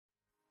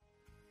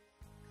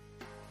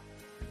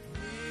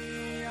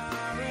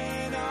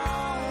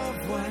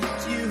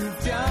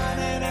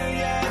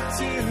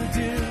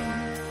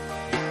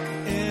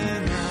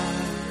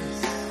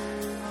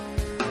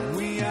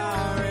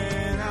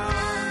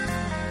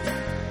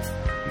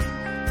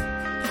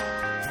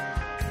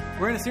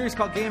We're in a series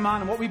called Game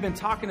On, and what we've been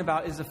talking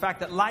about is the fact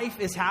that life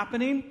is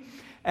happening.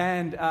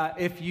 And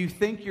if you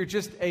think you're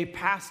just a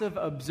passive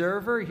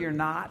observer, you're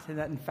not. And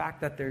that, in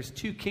fact, that there's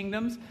two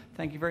kingdoms.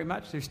 Thank you very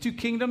much. There's two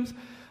kingdoms,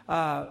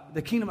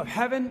 the kingdom of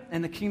heaven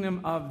and the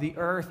kingdom of the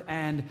earth.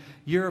 And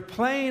you're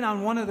playing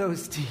on one of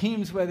those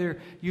teams, whether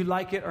you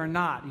like it or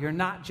not. You're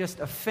not just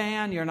a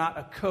fan. You're not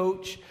a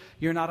coach.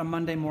 You're not a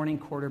Monday morning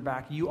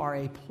quarterback. You are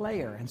a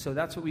player. And so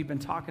that's what we've been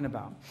talking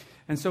about.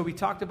 And so we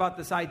talked about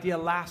this idea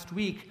last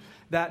week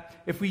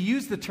that if we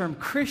use the term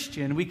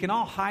Christian, we can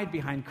all hide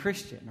behind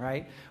Christian,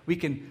 right?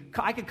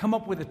 I could come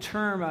up with a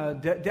term, a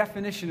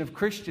definition of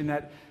Christian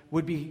that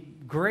would be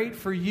great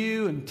for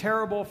you and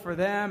terrible for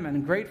them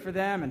and great for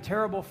them and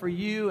terrible for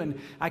you. And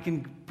I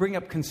can bring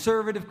up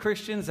conservative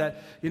Christians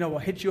that, will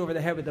hit you over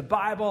the head with the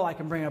Bible. I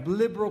can bring up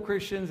liberal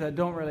Christians that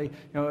don't really,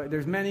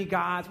 there's many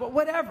gods. Well,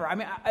 whatever. I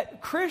mean,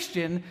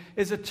 Christian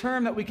is a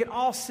term that we can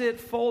all sit,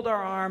 fold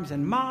our arms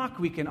and mock.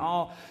 We can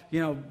all,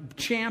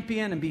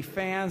 champion and be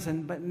fans.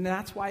 But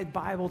that's why the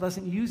Bible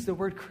doesn't use the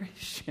word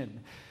Christian.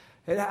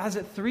 It has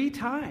it 3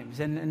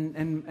 times,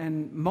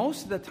 and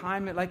most of the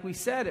time, like we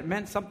said, it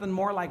meant something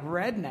more like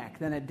redneck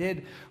than it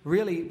did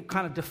really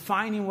kind of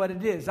defining what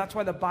it is. That's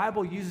why the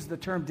Bible uses the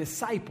term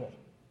disciple.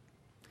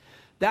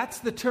 That's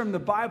the term the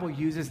Bible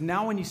uses.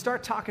 Now, when you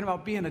start talking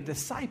about being a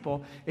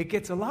disciple, it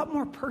gets a lot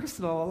more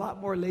personal, a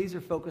lot more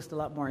laser-focused, a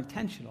lot more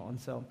intentional,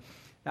 and so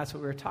that's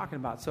what we were talking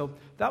about. So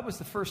that was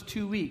the first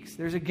 2 weeks.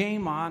 There's a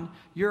game on.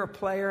 You're a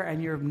player,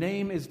 and your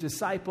name is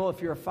disciple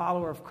if you're a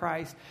follower of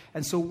Christ.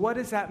 And so what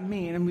does that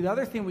mean? And the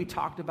other thing we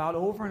talked about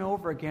over and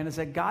over again is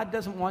that God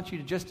doesn't want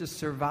you to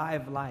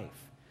survive life.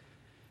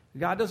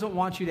 God doesn't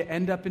want you to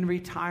end up in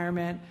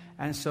retirement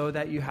and so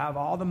that you have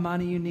all the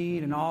money you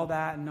need and all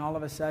that, and all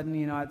of a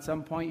sudden, at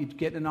some point you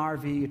get in an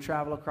RV, you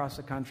travel across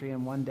the country,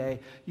 and one day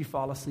you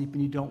fall asleep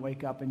and you don't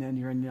wake up, and then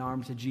you're in the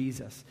arms of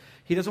Jesus.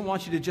 He doesn't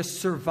want you to just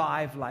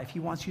survive life. He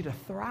wants you to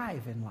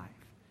thrive in life.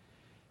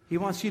 He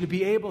wants you to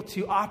be able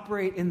to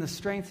operate in the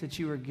strengths that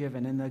you were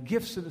given, in the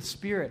gifts of the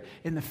Spirit,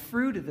 in the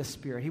fruit of the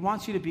Spirit. He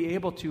wants you to be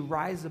able to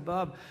rise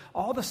above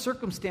all the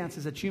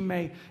circumstances that you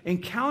may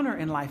encounter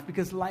in life,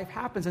 because life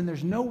happens and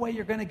there's no way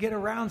you're going to get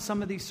around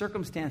some of these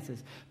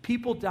circumstances.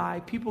 People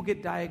die, people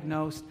get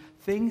diagnosed,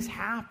 things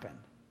happen.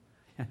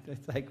 And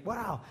it's like,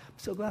 wow, I'm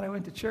so glad I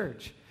went to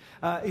church.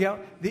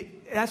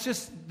 That's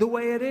just the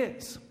way it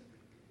is.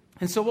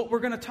 And so what we're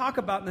going to talk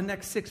about in the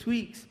next 6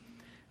 weeks,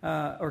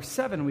 or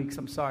 7 weeks,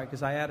 I'm sorry,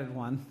 because I added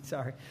one,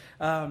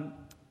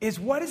 is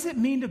what does it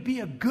mean to be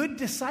a good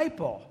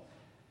disciple?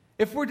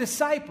 If we're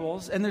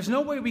disciples, and there's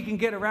no way we can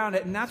get around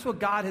it, and that's what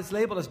God has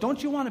labeled us,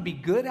 don't you want to be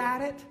good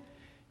at it?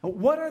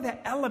 What are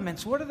the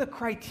elements? What are the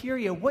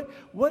criteria?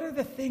 What are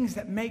the things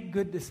that make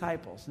good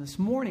disciples? And this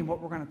morning,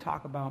 what we're going to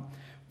talk about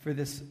for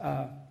this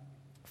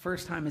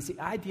first time is the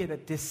idea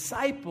that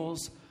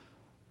disciples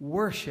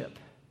worship.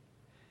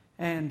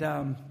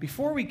 And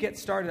before we get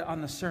started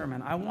on the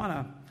sermon, I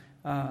want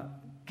to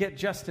get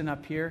Justin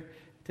up here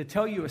to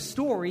tell you a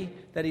story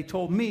that he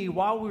told me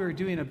while we were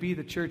doing a Be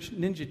the Church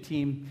Ninja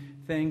Team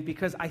thing,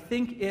 because I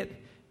think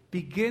it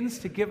begins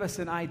to give us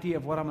an idea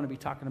of what I'm going to be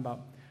talking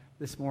about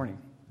this morning.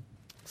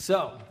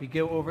 So, we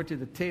go over to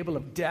the table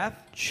of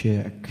death.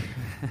 Check.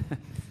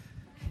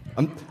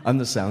 I'm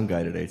the sound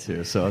guy today,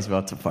 too, so I was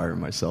about to fire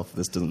myself if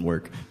this doesn't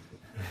work.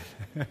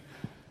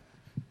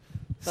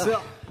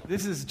 So,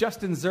 this is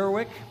Justin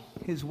Zerwick.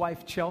 His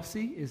wife,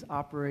 Chelsea, is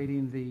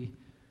operating the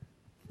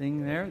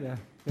thing there.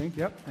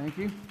 Yep, thank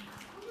you.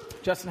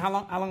 Justin, how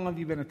long have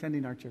you been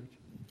attending our church?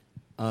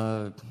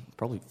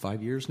 Probably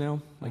 5 years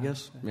now, I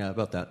guess. Yeah,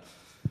 about that.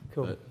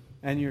 Cool. But,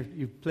 and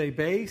you play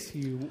bass?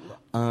 You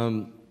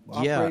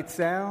operate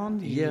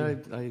sound?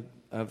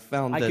 I've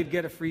found that... I could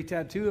get a free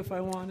tattoo if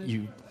I wanted?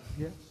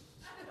 Yeah?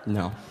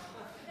 No.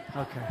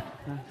 Okay.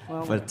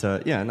 Well, but,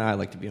 I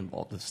like to be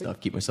involved with stuff,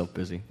 keep myself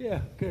busy. Yeah,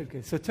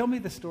 good. So tell me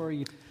the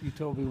story you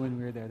told me when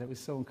we were there. That was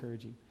so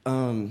encouraging.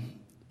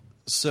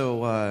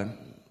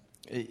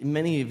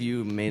 Many of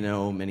you may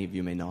know, many of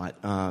you may not.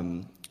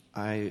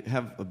 I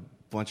have a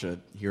bunch of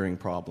hearing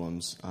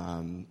problems.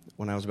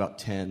 When I was about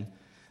 10,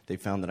 they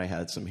found that I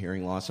had some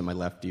hearing loss in my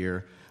left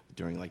ear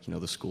during,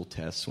 the school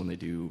tests when they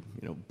do,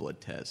 blood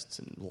tests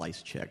and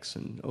lice checks.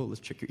 And, let's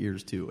check your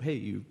ears, too. Hey,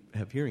 you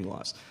have hearing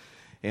loss.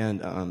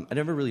 And I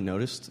never really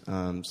noticed,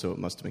 so it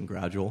must have been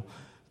gradual.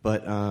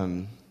 But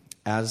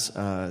as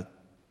I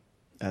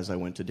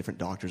went to different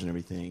doctors and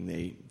everything,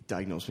 they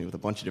diagnosed me with a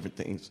bunch of different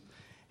things.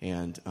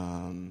 And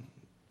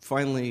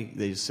finally,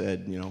 they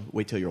said,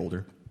 wait till you're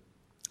older,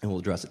 and we'll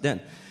address it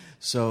then.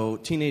 So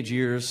teenage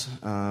years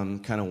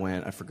kind of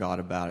went, I forgot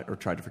about it, or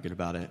tried to forget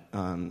about it.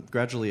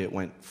 Gradually, it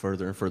went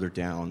further and further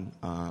down,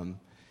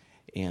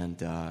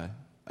 and I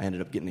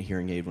ended up getting a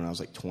hearing aid when I was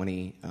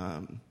 20.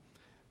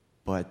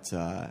 But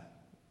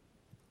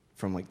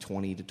from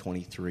 20 to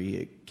 23,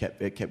 it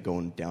kept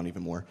going down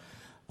even more,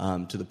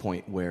 to the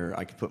point where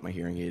I could put my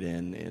hearing aid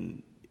in,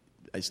 and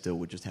I still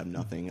would just have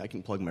nothing. I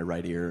can plug my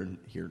right ear and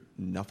hear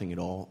nothing at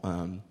all.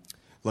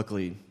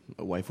 Luckily,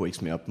 my wife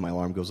wakes me up and my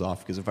alarm goes off,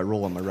 because if I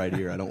roll on my right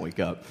ear, I don't wake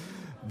up.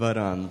 But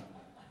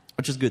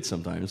which is good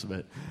sometimes.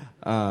 But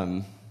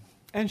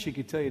and she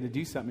could tell you to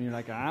do something, and you're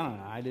like, I don't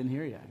know, I didn't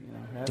hear you.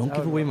 Don't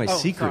give away my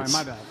secrets.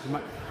 Sorry, my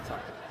bad.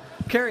 Sorry.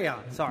 Carry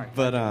on. Sorry.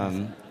 But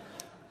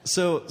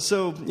so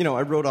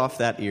I wrote off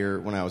that ear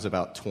when I was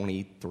about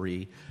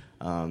 23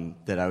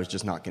 that I was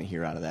just not going to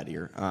hear out of that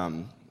ear.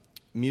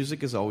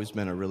 Music has always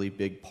been a really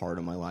big part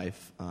of my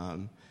life,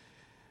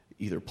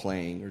 either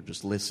playing or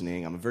just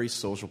listening. I'm a very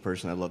social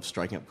person. I love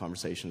striking up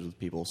conversations with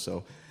people.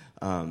 So,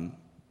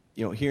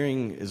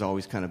 hearing has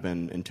always kind of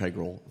been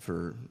integral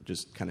for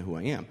just kind of who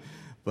I am.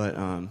 But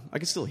I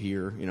can still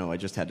hear. I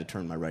just had to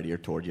turn my right ear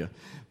toward you.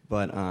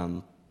 But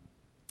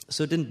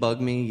so it didn't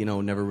bug me.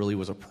 Never really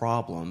was a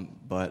problem.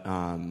 But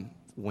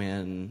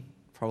when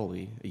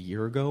probably a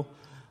year ago,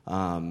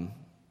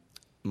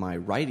 my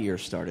right ear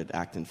started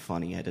acting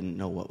funny. I didn't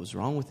know what was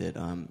wrong with it.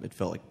 It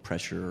felt like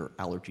pressure or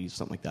allergies,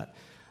 something like that,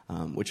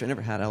 which I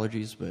never had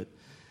allergies. But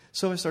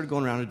so I started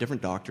going around to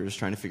different doctors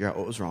trying to figure out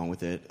what was wrong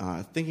with it,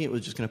 thinking it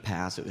was just going to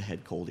pass. It was a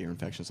head cold ear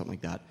infection, something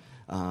like that.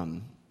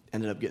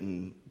 Ended up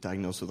getting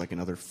diagnosed with like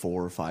another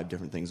 4 or 5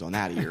 different things on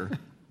that ear.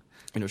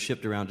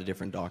 Shipped around to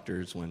different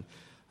doctors when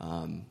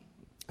I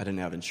didn't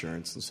have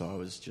insurance. And so I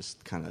was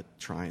just kind of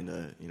trying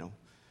to,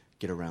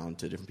 get around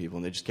to different people.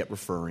 And they just kept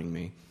referring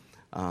me.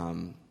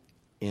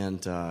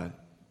 That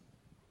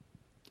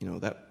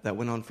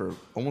went on for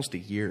almost a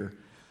year,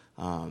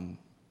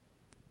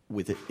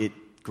 with it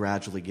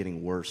gradually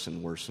getting worse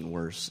and worse and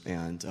worse,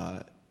 and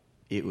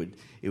it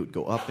would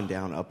go up and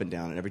down,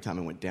 and every time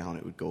it went down,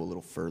 it would go a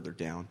little further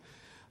down.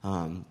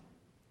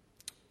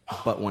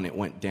 But when it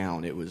went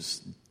down, it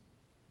was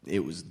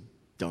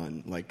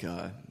done. Like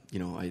I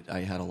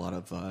had a lot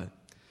of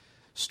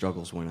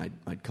struggles when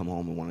I'd come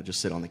home and want to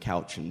just sit on the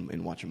couch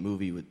and watch a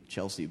movie with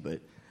Chelsea,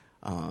 but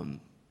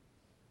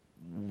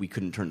we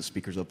couldn't turn the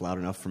speakers up loud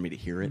enough for me to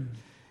hear it.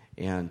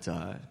 And,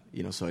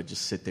 so I'd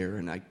just sit there,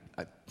 and I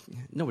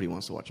nobody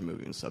wants to watch a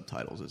movie with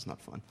subtitles. It's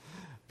not fun.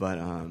 But,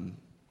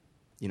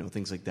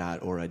 things like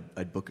that. Or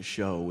I'd book a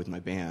show with my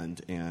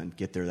band and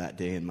get there that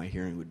day, and my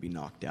hearing would be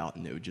knocked out,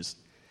 and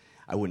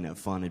I wouldn't have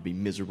fun. I'd be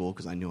miserable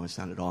because I knew I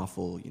sounded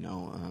awful,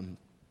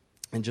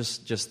 and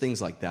just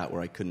things like that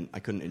where I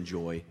couldn't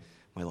enjoy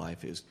my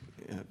life. It was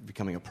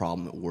becoming a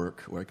problem at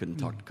work where I couldn't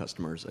talk to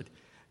customers. I'd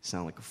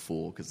sound like a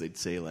fool because they'd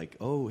say like,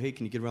 "Oh, hey,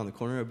 can you get around the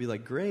corner?" I'd be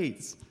like,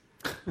 "Great,"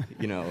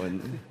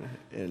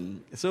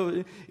 and so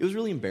it was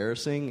really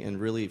embarrassing and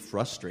really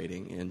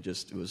frustrating, and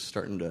just it was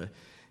starting to,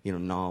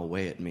 gnaw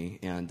away at me,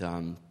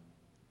 and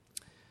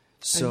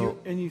so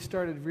and you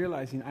started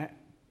realizing I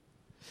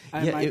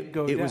yeah, might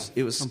go deaf.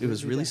 It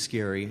was really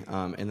scary,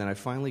 and then I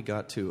finally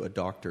got to a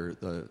doctor,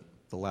 the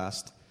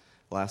last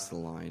of the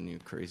line,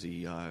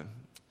 crazy,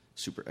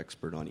 super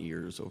expert on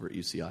ears over at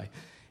UCI,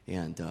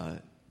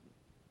 and.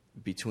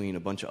 Between a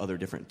bunch of other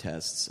different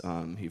tests,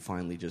 he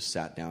finally just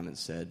sat down and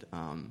said,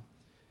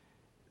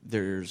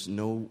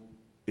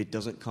 it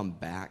doesn't come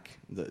back,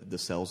 the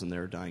cells in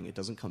there are dying, it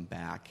doesn't come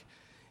back,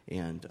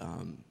 and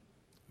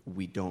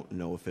we don't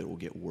know if it will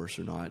get worse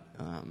or not,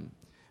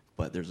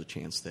 but there's a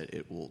chance that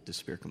it will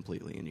disappear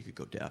completely and you could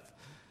go deaf.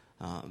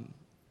 And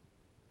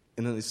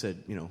then they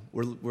said,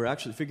 we're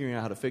actually figuring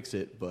out how to fix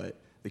it, but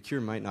the cure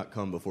might not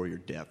come before you're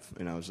deaf.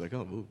 And I was like,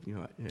 oh,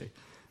 well, hey.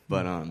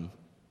 But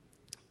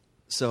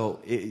so,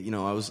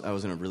 I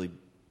was in a really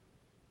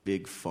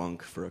big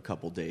funk for a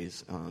couple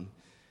days,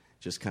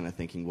 just kind of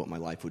thinking what my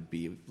life would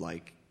be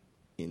like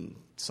in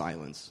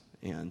silence,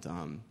 and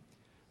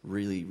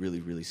really,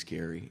 really, really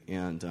scary.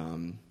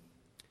 And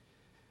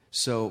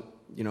so,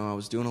 I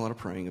was doing a lot of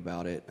praying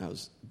about it.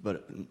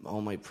 But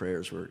all my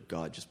prayers were,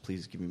 God, just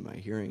please give me my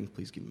hearing.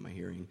 Please give me my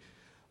hearing.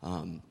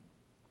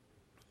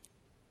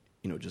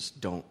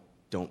 Just don't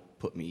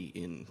put me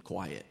in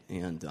quiet.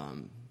 And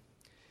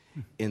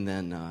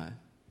then.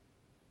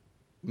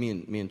 Me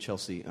and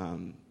Chelsea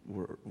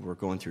we're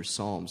going through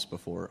Psalms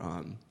before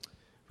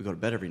we go to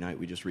bed every night.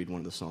 We just read one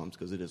of the Psalms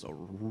because it is a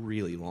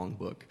really long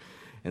book,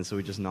 and so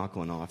we just knock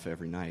one off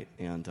every night.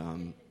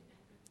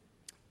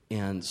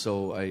 And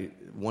so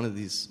one of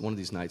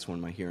these nights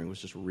when my hearing was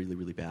just really,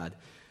 really bad,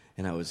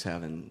 and I was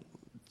having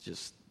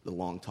just a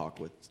long talk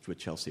with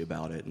Chelsea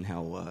about it and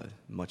how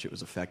much it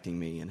was affecting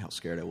me and how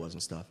scared I was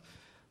and stuff.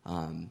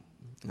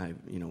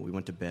 We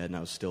went to bed, and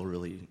I was still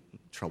really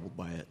troubled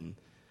by it,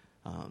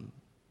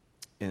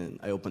 and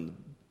I opened,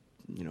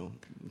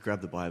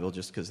 grabbed the Bible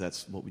just because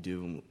that's what we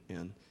do,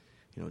 and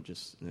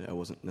I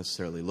wasn't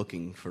necessarily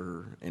looking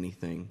for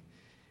anything,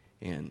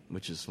 and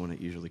which is when it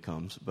usually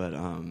comes. But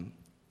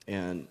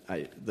and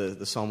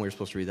the psalm we were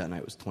supposed to read that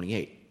night was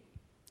 28,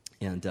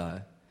 and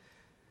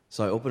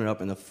so I opened it up,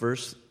 and the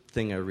first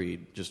thing I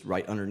read, just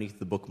right underneath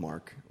the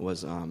bookmark,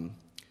 was, "To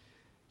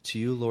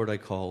you, Lord, I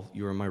call.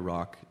 You are my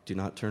rock. Do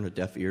not turn a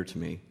deaf ear to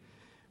me,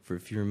 for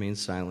if you remain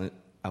silent,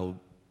 I will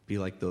be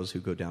like those who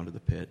go down to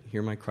the pit.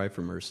 Hear my cry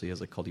for mercy as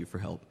I call to you for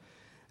help,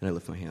 and I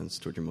lift my hands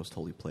toward your most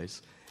holy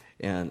place."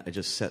 And I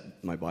just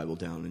set my Bible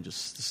down and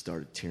just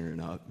started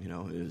tearing up. It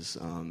was,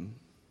 and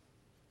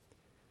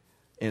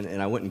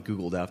I went and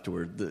Googled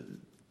afterward.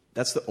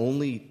 That's the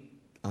only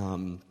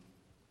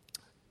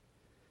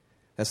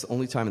That's the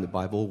only time in the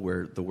Bible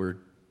where the word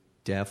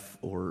deaf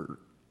or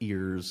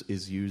ears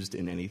is used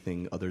in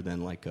anything other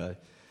than like a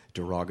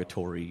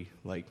derogatory,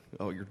 like,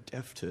 oh, you're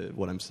deaf to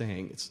what I'm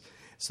saying. It's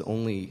the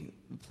only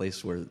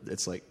place where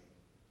it's like,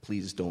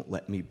 please don't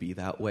let me be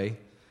that way.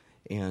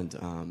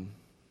 And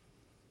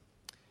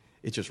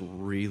it just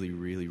really,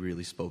 really,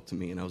 really spoke to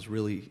me. And I was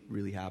really,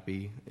 really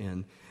happy.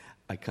 And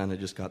I kind of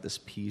just got this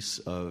piece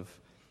of,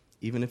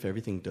 even if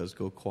everything does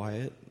go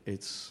quiet,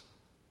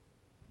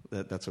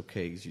 that's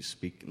okay because you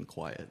speak in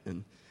quiet.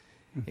 And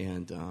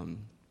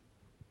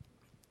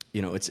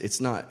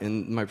it's not,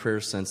 and my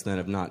prayers since then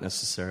have not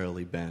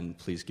necessarily been,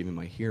 please give me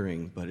my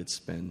hearing, but it's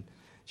been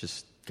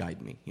just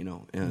guide me,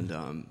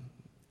 and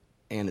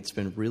it's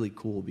been really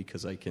cool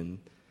because I can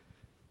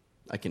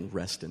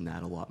rest in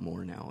that a lot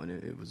more now, and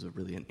it was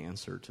really an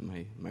answer to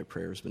my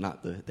prayers, but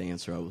not the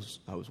answer I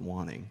was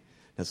wanting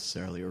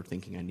necessarily or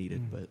thinking I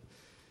needed, but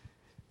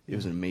it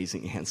was an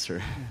amazing answer.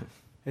 Yeah.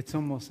 It's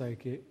almost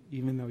like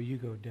even though you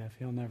go deaf,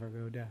 he'll never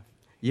go deaf.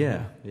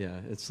 Yeah.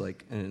 It's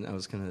like, and I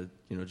was kind of,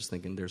 just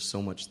thinking there's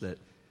so much that,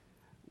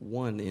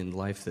 one, in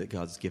life that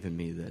God's given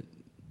me that,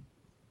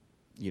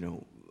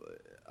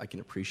 I can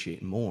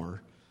appreciate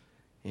more,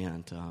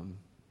 and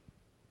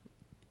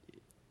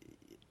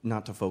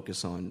not to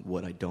focus on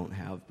what I don't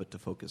have, but to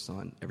focus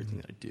on everything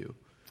that I do.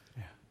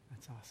 Yeah,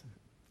 that's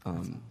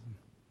awesome.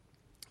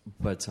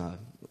 But I'll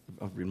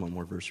read one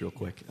more verse real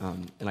quick.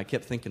 And I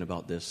kept thinking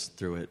about this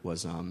through it,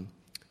 was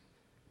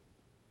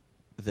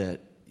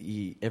that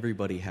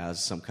everybody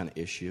has some kind of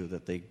issue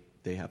that they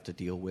have to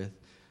deal with.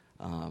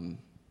 And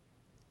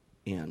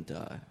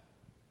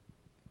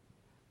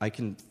I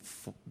can,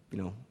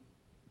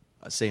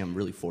 say I'm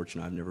really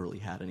fortunate. I've never really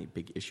had any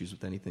big issues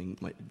with anything.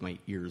 My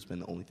ear has been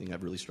the only thing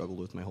I've really struggled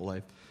with my whole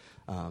life.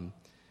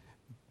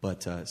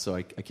 So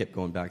I kept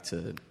going back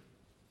to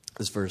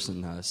this verse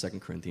in 2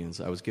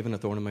 Corinthians. I was given a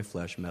thorn in my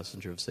flesh, a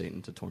messenger of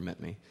Satan to torment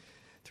me.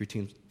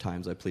 3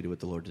 times I pleaded with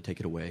the Lord to take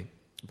it away.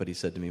 But he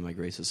said to me, my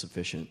grace is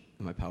sufficient,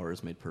 and my power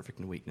is made perfect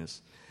in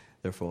weakness.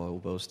 Therefore I will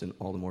boast in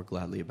all the more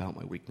gladly about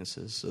my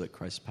weaknesses, so that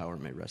Christ's power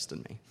may rest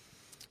in me.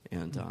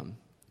 And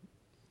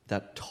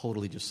that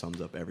totally just sums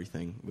up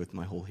everything with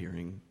my whole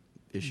hearing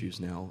issues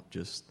now.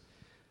 Just,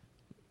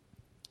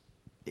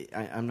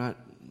 I'm not,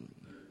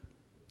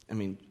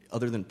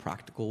 other than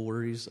practical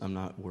worries, I'm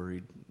not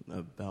worried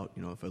about,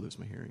 if I lose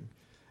my hearing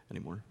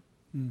anymore.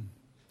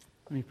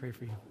 Let me pray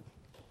for you.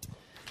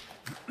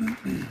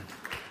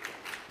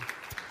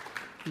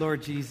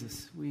 Lord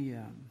Jesus, we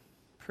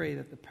pray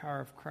that the power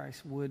of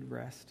Christ would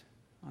rest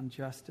on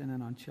Justin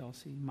and on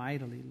Chelsea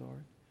mightily,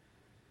 Lord.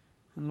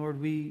 And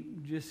Lord, we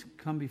just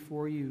come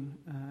before you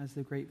as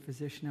the great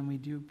physician, and we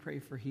do pray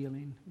for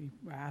healing. We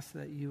ask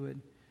that you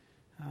would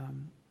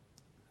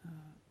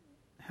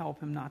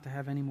help him not to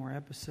have any more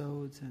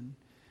episodes, and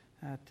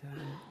that,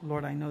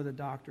 Lord, I know the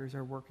doctors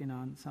are working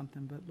on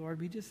something, but Lord,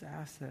 we just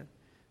ask that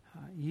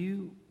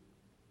you,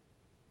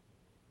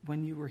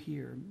 when you were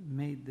here,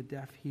 made the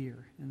deaf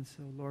hear. And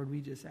so, Lord,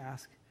 we just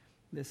ask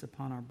this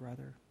upon our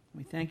brother.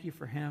 We thank you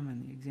for him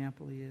and the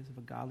example he is of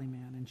a godly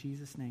man. In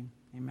Jesus' name,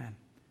 amen.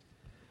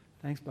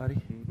 Thanks, buddy.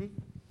 Mm-hmm.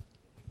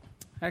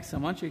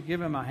 Excellent. Why don't you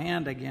give him a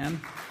hand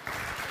again?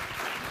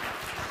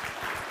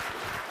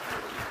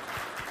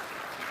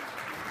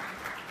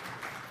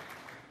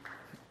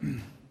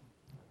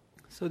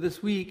 So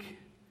this week,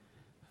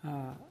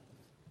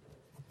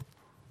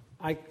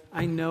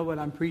 I know what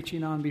I'm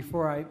preaching on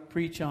before I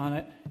preach on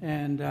it.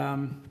 And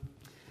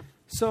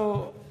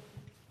so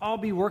I'll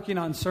be working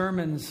on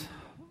sermons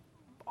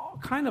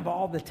kind of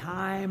all the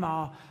time.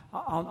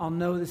 I'll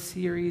know the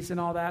series and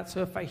all that.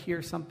 So if I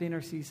hear something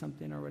or see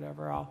something or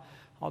whatever,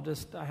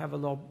 I have a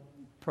little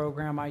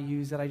program I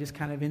use that I just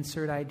kind of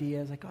insert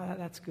ideas like, oh,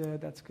 that's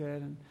good.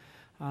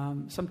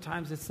 And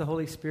sometimes it's the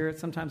Holy Spirit.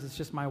 Sometimes it's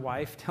just my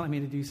wife telling me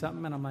to do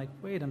something, and I'm like,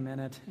 wait a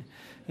minute,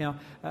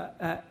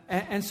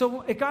 And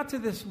so it got to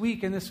this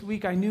week, and this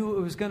week I knew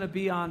it was going to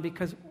be on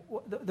because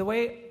the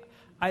way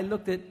I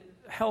looked at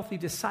healthy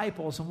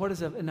disciples and what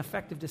does an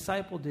effective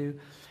disciple do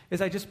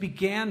is I just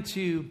began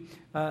to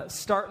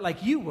start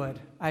like you would.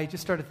 I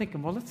just started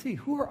thinking, well, let's see,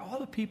 who are all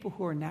the people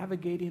who are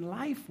navigating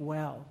life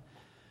well,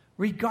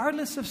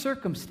 regardless of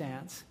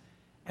circumstance,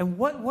 and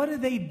what do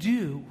they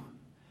do?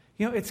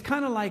 It's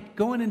kind of like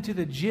going into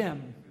the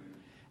gym,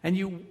 and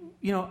you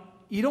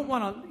don't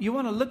want to. You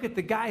want to look at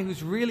the guy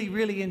who's really,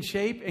 really in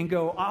shape and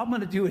go, I'm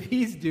going to do what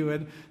he's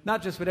doing,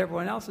 not just what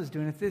everyone else is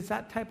doing. It's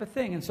that type of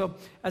thing. And so,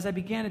 as I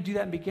began to do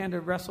that and began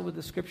to wrestle with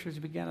the scriptures,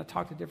 began to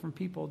talk to different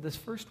people. This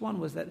first one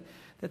was that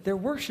they're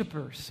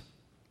worshipers.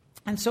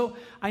 And so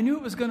I knew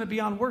it was going to be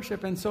on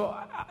worship. And so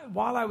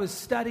while I was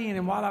studying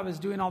and while I was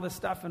doing all this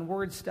stuff and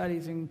word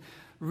studies and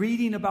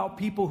reading about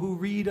people who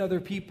read other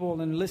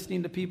people and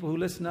listening to people who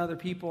listen to other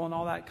people and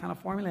all that kind of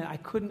formula, I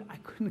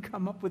couldn't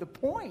come up with a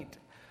point.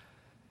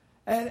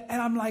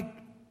 And I'm like,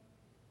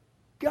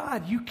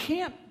 God, you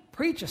can't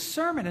preach a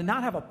sermon and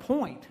not have a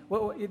point.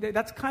 Well,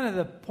 that's kind of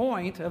the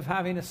point of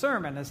having a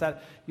sermon, is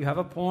that you have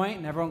a point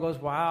and everyone goes,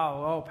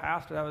 wow, oh,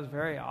 Pastor, that was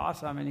very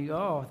awesome. And you go,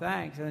 oh,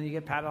 thanks. And then you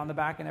get patted on the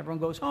back and everyone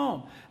goes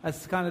home.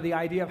 That's kind of the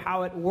idea of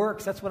how it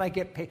works. That's what I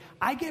get paid.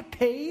 I get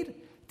paid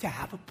to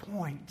have a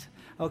point.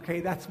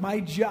 Okay, that's my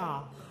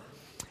job.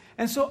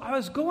 And so I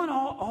was going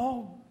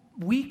all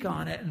week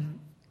on it, and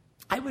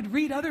I would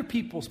read other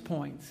people's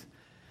points.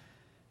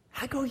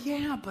 I go,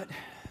 yeah, but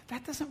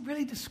that doesn't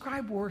really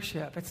describe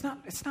worship. It's not,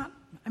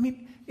 I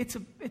mean, it's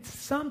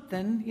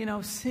something, you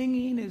know,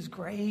 singing is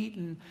great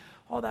and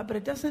all that, but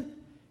it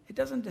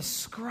doesn't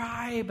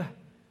describe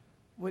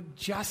what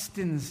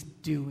Justin's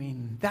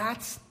doing.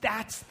 That's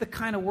the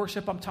kind of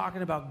worship I'm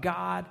talking about.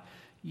 God,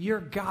 you're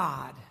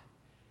God.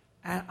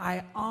 And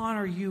I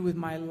honor you with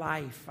my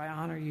life. I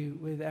honor you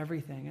with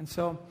everything. And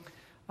so,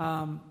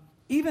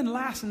 even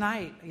last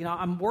night, you know,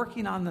 I'm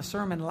working on the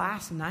sermon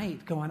last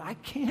night going, I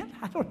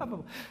don't have a,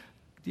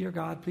 dear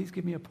God, please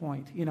give me a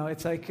point. You know,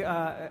 it's like,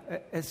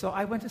 and so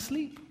I went to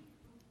sleep.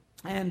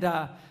 And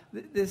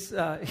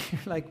you're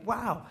like,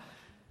 wow,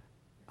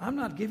 I'm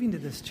not giving to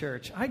this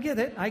church. I get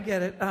it. I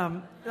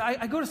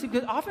go to sleep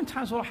because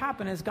oftentimes what will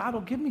happen is God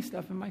will give me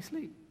stuff in my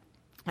sleep.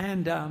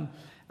 And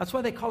that's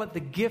why they call it the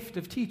gift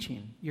of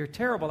teaching. You're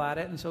terrible at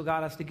it, and so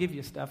God has to give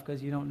you stuff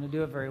because you don't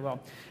do it very well.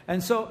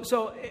 And so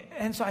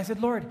I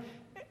said, Lord,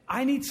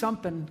 I need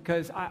something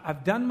because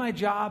I've done my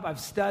job.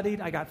 I've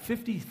studied. I got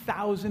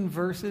 50,000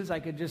 verses. I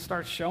could just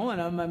start showing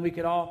them, and we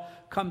could all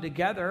come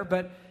together.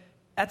 But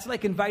that's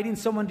like inviting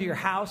someone to your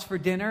house for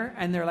dinner,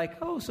 and they're like,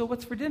 oh, so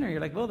what's for dinner?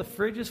 You're like, well, the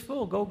fridge is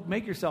full. Go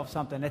make yourself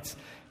something. It's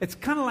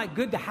kind of like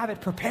good to have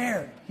it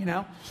prepared, you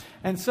know?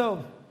 And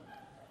so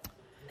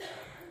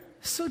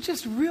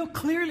just real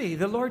clearly,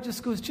 the Lord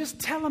just goes, just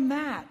tell them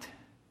that.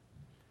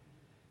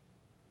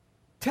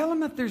 Tell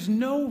them that there's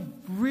no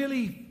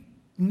really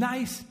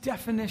nice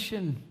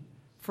definition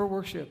for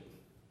worship.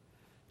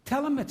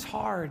 Tell them it's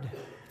hard.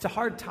 It's a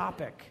hard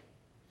topic.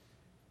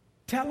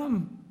 Tell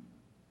them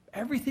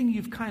everything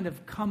you've kind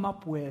of come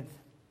up with.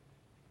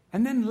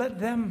 And then let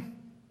them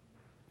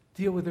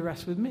deal with the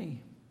rest with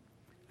me.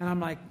 And I'm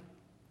like,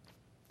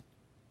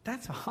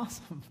 that's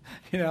awesome,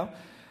 you know?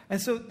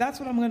 And so that's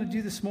what I'm going to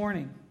do this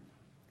morning.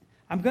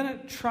 I'm going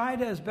to try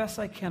to, as best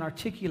I can,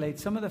 articulate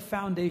some of the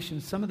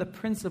foundations, some of the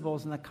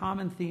principles and the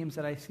common themes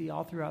that I see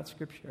all throughout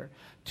Scripture.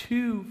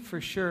 Two,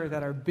 for sure,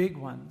 that are big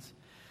ones,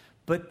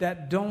 but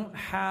that don't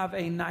have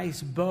a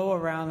nice bow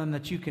around them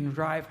that you can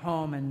drive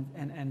home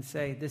and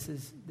say, this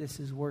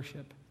is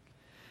worship.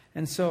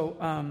 And so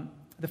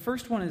the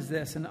first one is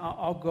this, and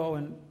I'll go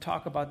and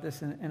talk about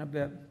this in a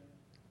bit.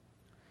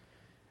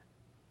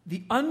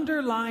 The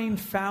underlying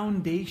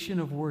foundation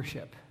of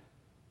worship.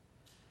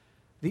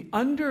 The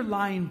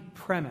underlying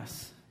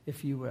premise,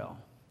 if you will,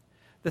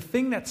 the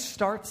thing that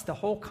starts the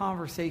whole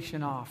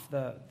conversation off,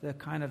 the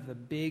kind of the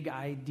big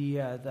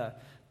idea,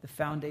 the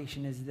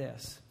foundation is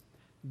this: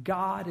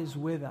 God is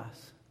with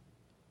us.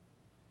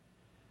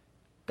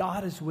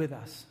 God is with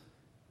us.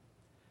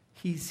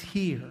 He's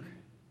here.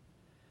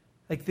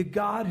 Like the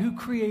God who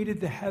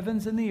created the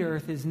heavens and the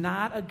earth is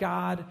not a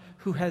God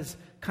who has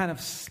kind of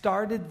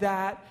started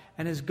that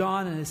and has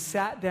gone and has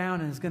sat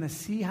down and is going to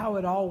see how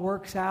it all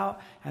works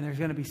out, and there's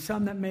going to be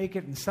some that make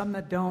it and some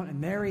that don't,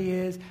 and there he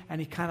is, and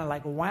he kind of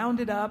like wound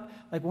it up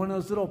like one of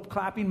those little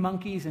clapping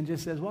monkeys and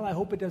just says, well, I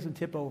hope it doesn't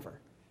tip over.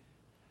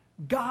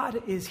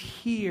 God is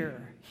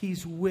here.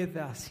 He's with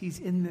us. He's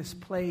in this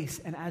place,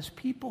 and as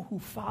people who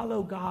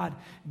follow God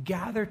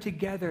gather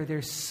together,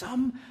 there's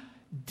some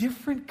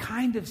different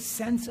kind of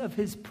sense of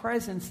his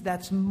presence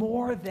that's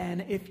more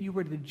than if you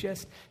were to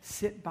just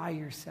sit by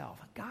yourself.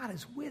 God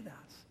is with us.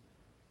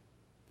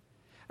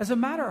 As a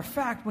matter of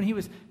fact, when he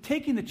was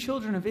taking the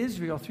children of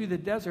Israel through the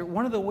desert,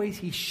 one of the ways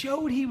he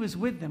showed he was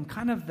with them,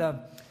 kind of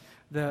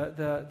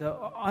the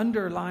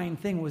underlying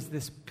thing, was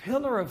this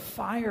pillar of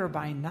fire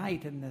by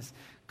night and this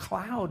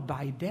cloud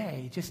by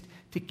day, just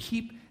to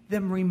keep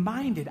them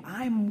reminded,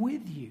 I'm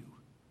with you.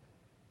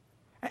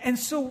 And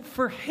so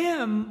for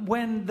him,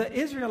 when the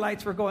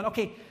Israelites were going,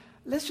 okay,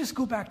 let's just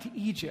go back to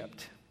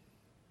Egypt,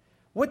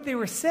 what they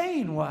were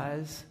saying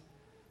was,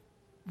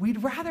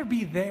 we'd rather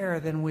be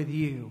there than with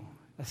you,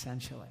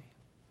 essentially.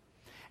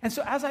 And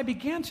so as I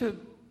began to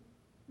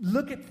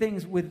look at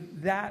things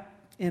with that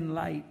in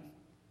light,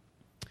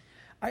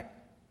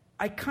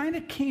 I kind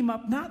of came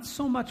up not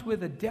so much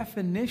with a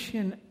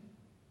definition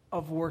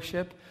of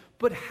worship,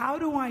 but how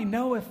do I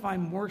know if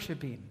I'm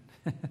worshiping?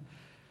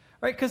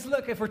 Right? Because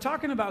look, if we're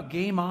talking about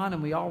game on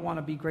and we all want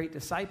to be great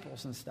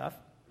disciples and stuff,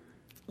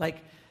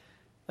 like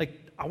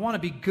I want to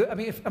be good. I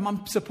mean, if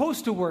I'm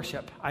supposed to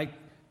worship,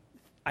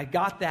 I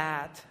got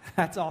that.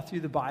 That's all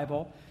through the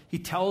Bible. He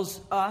tells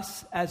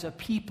us as a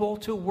people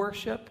to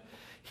worship.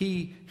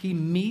 He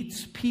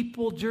meets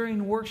people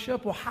during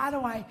worship. Well, how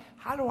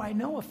do I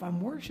know if I'm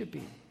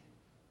worshiping?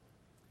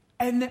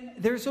 And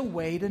there's a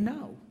way to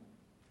know.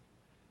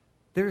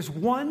 There's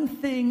one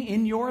thing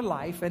in your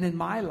life and in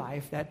my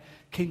life that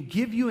can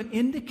give you an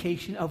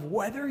indication of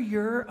whether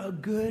you're a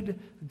good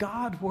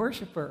God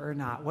worshiper or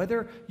not,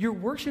 whether you're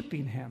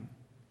worshiping him.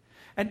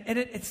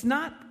 It's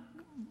not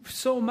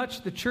so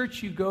much the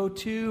church you go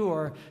to,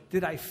 or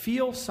did I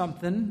feel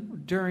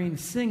something during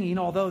singing,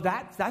 although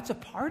that's a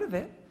part of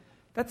it.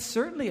 That's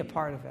certainly a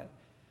part of it.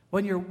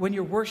 When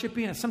you're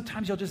worshiping, and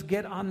sometimes you'll just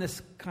get on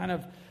this kind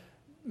of,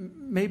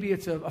 maybe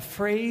it's a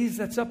phrase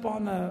that's up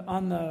on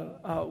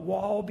the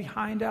wall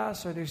behind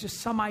us, or there's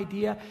just some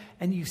idea,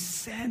 and you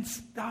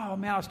sense, oh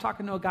man, I was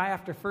talking to a guy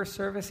after first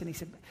service, and he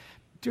said,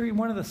 during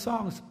one of the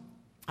songs,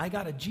 I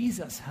got a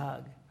Jesus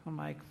hug. I'm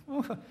like,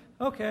 oh,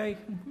 okay,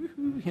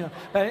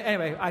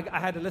 Anyway, I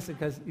had to listen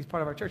because he's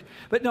part of our church.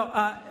 But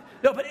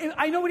but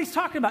I know what he's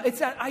talking about. It's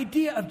that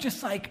idea of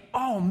just like,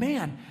 oh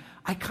man,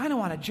 I kind of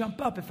want to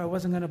jump up if I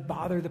wasn't going to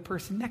bother the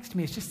person next to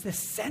me. It's just this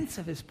sense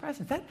of his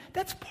presence.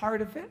 That's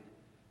part of it.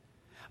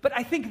 But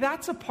I think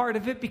that's a part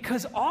of it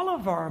because all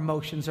of our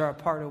emotions are a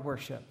part of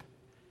worship.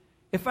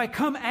 If I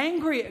come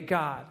angry at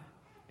God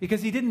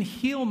because he didn't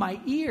heal my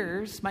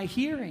ears, my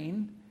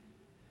hearing,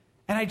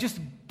 and I just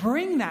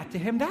bring that to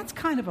him, that's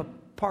kind of a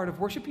part of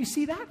worship. You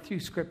see that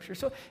through Scripture.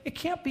 So it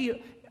can't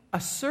be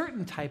a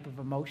certain type of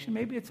emotion.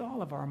 Maybe it's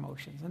all of our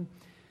emotions. And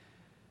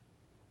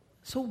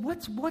so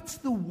what's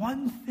the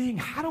one thing?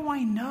 How do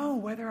I know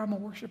whether I'm a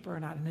worshiper or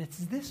not? And it's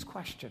this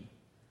question.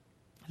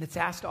 And it's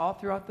asked all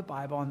throughout the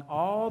Bible, and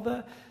all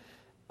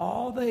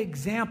the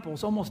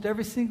examples, almost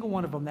every single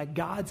one of them, that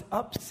God's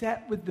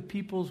upset with the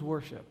people's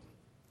worship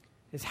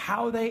is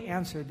how they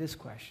answered this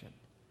question.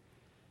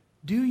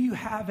 Do you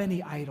have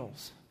any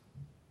idols?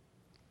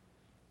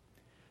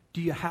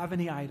 Do you have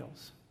any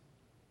idols?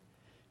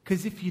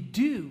 Because if you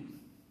do,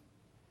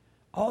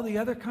 all the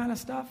other kind of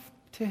stuff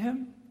to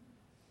him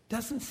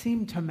doesn't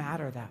seem to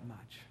matter that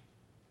much.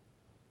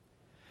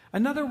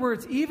 In other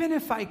words, even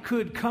if I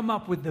could come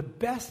up with the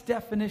best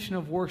definition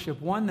of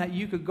worship, one that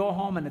you could go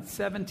home and it's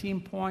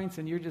 17 points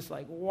and you're just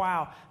like,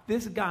 wow,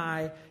 this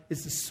guy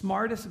is the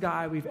smartest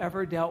guy we've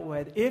ever dealt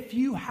with. If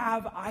you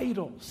have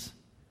idols,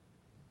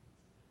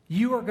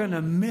 you are going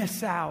to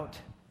miss out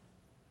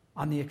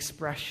on the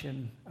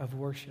expression of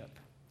worship.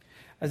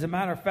 As a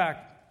matter of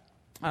fact,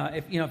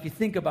 if you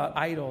think about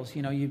idols,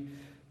 you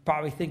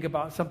probably think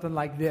about something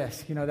like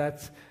this.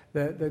 That's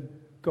the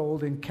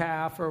golden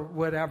calf or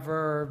whatever,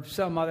 or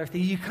some other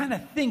thing. You kind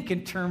of think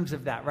in terms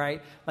of that,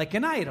 right? Like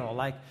an idol.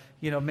 Like,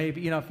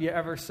 maybe, if you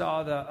ever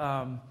saw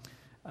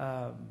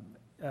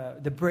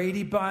the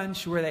Brady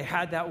Bunch, where they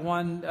had that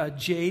one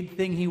jade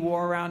thing he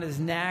wore around his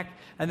neck,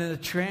 and then the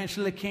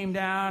tarantula came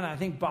down, and I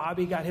think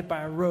Bobby got hit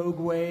by a rogue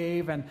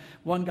wave, and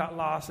one got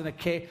lost in a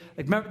cave.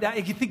 Like, remember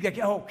that? You think like,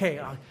 oh, okay,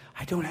 I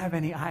don't have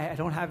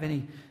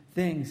any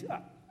things.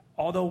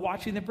 Although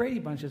watching the Brady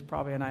Bunch is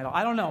probably an idol.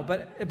 I don't know,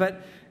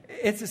 but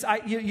it's just,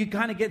 you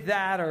kind of get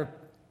that, or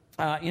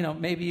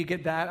maybe you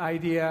get that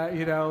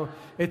idea.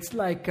 It's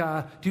like,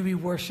 do we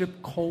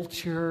worship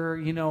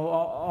culture?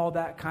 All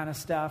that kind of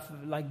stuff.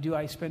 Like, do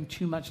I spend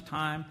too much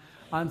time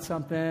on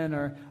something?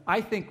 Or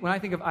when I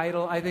think of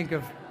idol, I think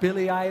of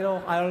Billy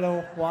Idol. I don't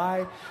know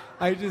why.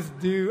 I just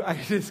do. I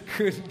just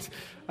couldn't.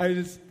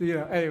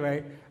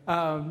 Anyway.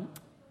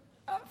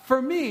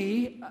 For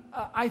me,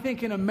 I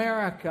think in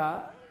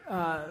America,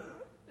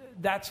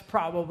 that's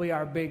probably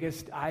our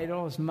biggest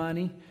idol is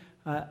money.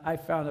 I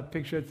found a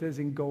picture that says,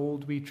 "In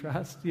gold we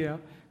trust,"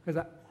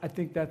 because I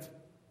think that's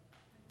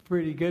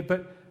pretty good.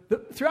 But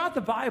throughout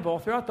the Bible,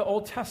 throughout the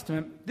Old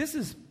Testament, this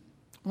is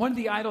one of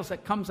the idols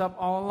that comes up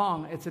all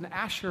along. It's an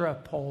Asherah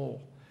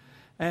pole.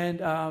 And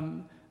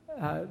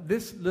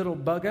this little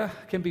bugger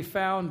can be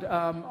found,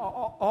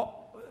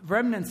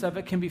 remnants of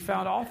it can be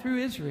found all through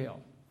Israel.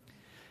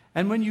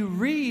 And when you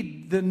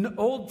read the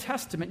Old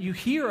Testament, you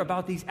hear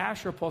about these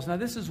Asherah poles. Now,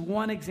 this is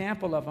one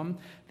example of them.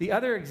 The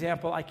other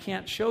example I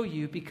can't show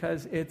you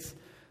because it's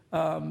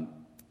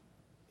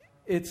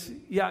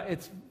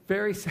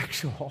very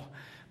sexual.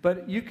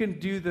 But you can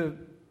do the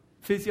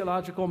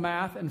physiological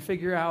math and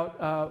figure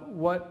out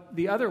what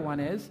the other one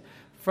is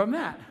from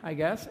that, I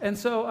guess. And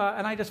so,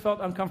 and I just felt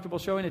uncomfortable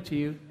showing it to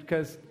you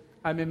because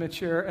I'm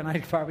immature and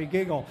I'd probably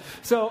giggle.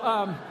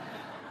 So,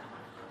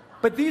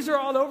 but these are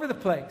all over the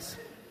place.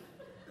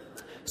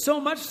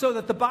 So much so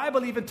that the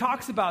Bible even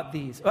talks about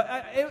these.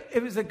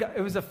 It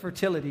was a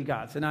fertility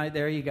god. So now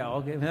there you go.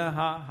 Okay,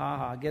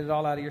 get it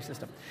all out of your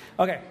system.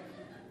 Okay.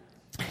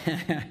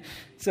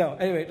 So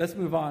anyway, let's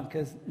move on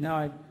because now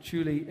I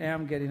truly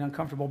am getting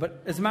uncomfortable.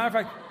 But as a matter of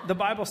fact, the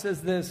Bible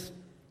says this.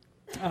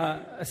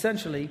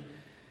 Essentially,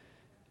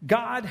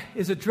 God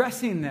is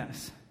addressing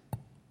this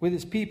with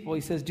his people.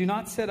 He says, "Do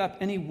not set up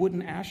any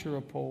wooden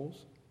Asherah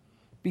poles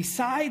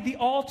beside the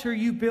altar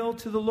you build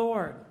to the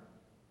Lord."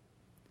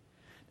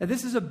 Now,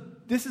 this is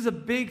a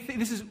big thing.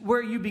 This is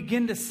where you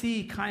begin to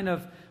see kind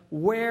of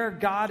where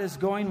God is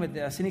going with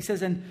this. And he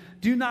says, "And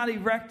do not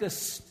erect a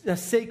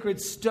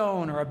sacred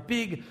stone or a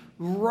big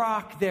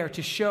rock there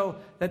to show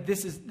that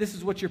this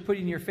is what you're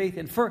putting your faith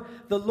in. For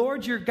the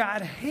Lord your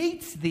God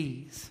hates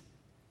these."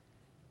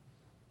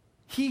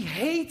 He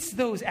hates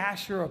those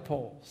Asherah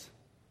poles.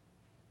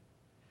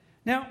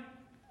 Now,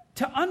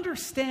 to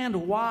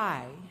understand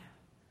why,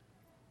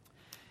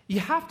 you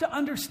have to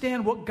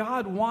understand what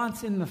God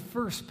wants in the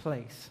first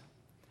place.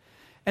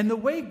 And the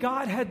way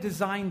God had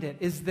designed it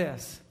is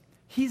this.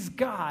 He's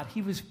God.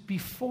 He was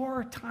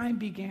before time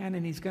began,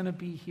 and he's going to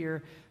be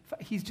here.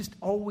 He's just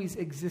always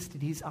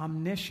existed. He's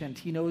omniscient.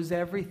 He knows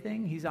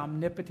everything. He's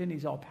omnipotent.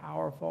 He's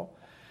all-powerful.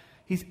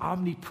 He's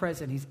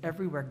omnipresent. He's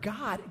everywhere.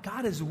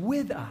 God is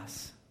with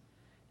us.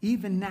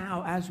 Even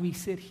now as we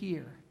sit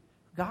here,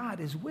 God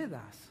is with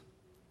us.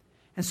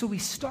 And so we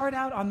start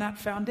out on that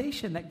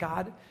foundation that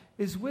God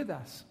is with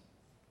us.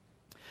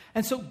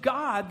 And so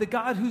God, the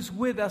God who's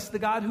with us, the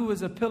God who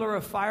is a pillar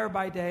of fire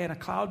by day and a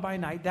cloud by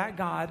night, that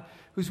God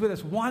who's with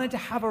us wanted to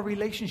have a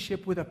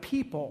relationship with a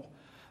people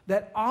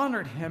that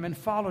honored him and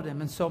followed him.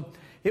 And so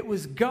it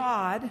was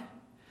God,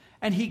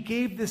 and he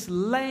gave this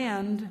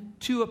land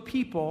to a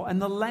people.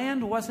 And the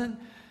land wasn't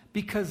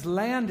because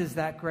land is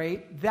that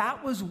great.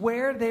 That was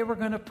where they were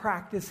going to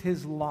practice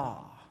his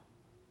law.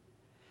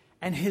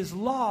 And his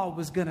law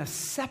was going to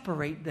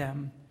separate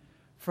them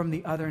from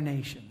the other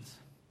nations.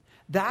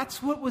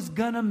 That's what was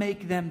going to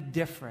make them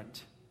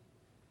different.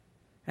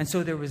 And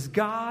so there was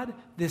God,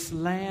 this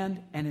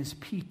land, and his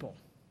people.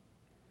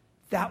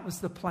 That was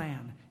the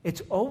plan.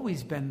 It's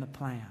always been the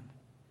plan.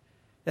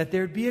 That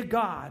there'd be a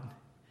God.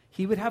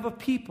 He would have a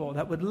people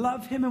that would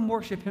love him and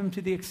worship him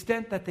to the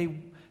extent that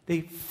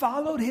they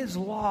followed his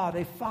law.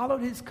 They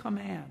followed his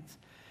commands.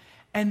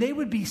 And they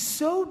would be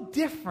so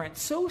different,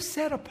 so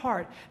set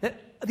apart,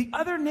 that the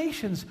other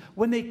nations,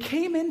 when they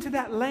came into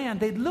that land,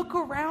 they'd look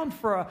around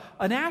for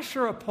an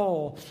Asherah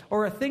pole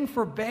or a thing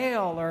for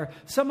Baal or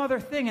some other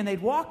thing, and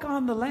they'd walk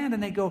on the land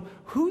and they'd go,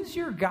 who's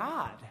your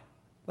God?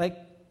 Like,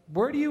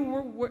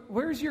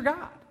 where's your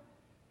God?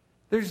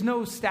 There's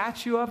no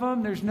statue of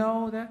him. There's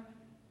no that.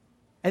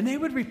 And they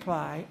would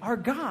reply, our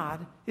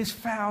God is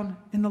found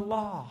in the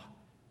law.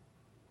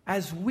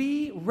 As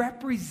we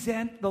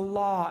represent the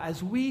law,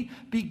 as we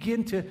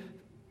begin to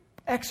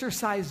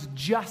exercise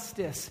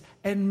justice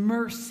and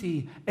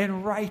mercy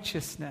and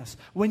righteousness.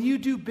 When you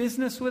do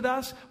business with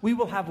us, we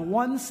will have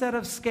one set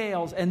of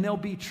scales, and they'll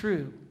be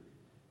true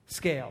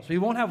scales. We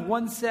won't have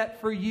one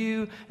set for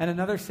you and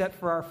another set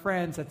for our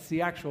friends. That's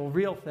the actual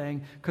real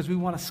thing, because we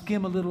want to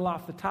skim a little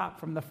off the top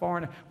from the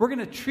foreigner. We're going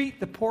to treat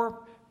the poor.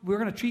 We're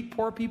going to treat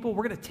poor people.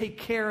 We're going to take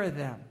care of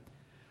them.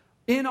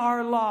 In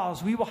our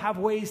laws, we will have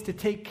ways to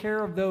take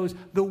care of those,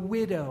 the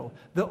widow,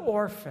 the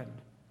orphan,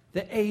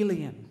 the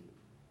alien.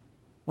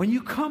 When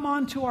you come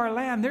onto our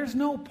land, there's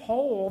no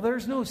pole,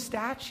 there's no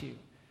statue.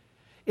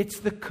 It's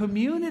the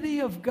community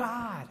of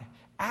God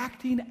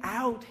acting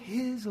out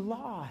his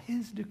law,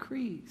 his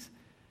decrees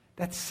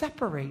that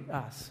separate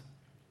us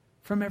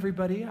from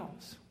everybody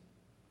else.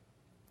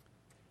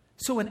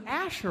 So an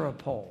Asherah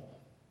pole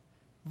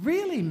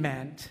really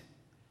meant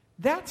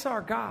that's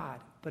our God.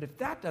 But if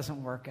that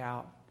doesn't work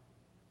out,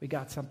 we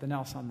got something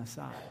else on the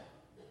side.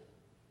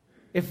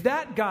 If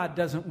that God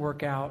doesn't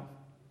work out,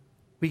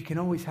 we can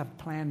always have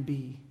plan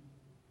B,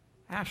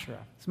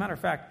 Asherah. As a matter of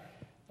fact,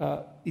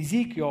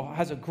 Ezekiel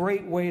has a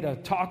great way to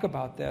talk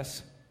about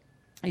this.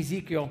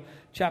 Ezekiel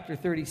chapter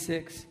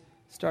 36,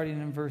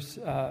 starting in verse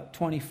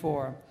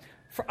 24.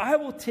 For I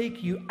will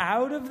take you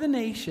out of the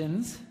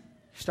nations,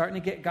 starting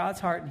to get God's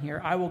heart in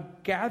here. I will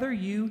gather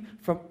you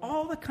from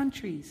all the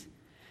countries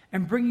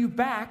and bring you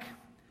back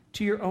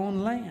to your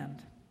own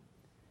land.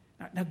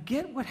 Now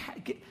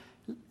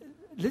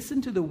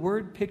listen to the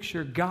word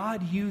picture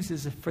God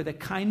uses for the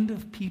kind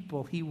of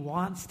people he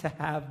wants to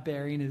have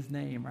bearing his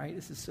name, right?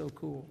 This is so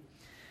cool.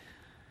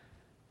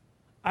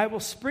 I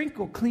will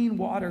sprinkle clean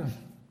water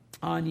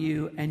on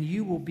you, and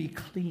you will be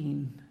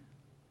clean.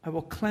 I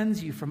will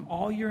cleanse you from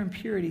all your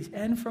impurities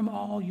and from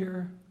all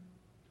your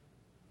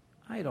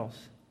idols.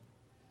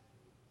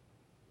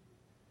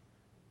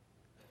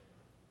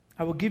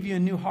 I will give you a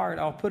new heart.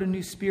 I will put a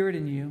new spirit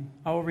in you.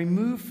 I will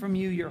remove from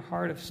you your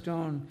heart of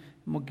stone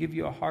and will give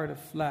you a heart of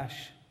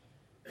flesh.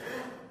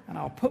 And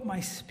I'll put my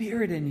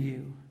spirit in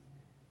you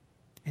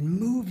and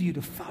move you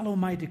to follow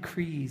my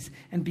decrees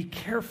and be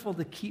careful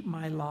to keep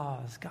my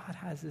laws. God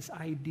has this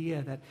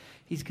idea that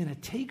he's going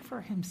to take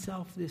for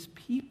himself this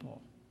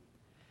people.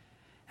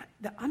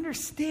 The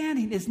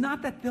understanding is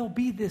not that there'll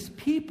be this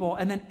people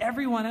and then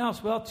everyone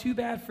else, well, too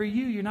bad for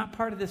you, you're not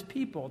part of this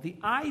people. The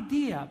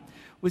idea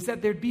was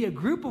that there'd be a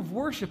group of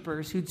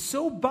worshipers who'd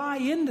so buy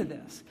into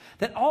this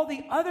that all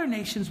the other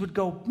nations would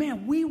go,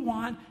 man, we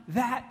want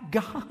that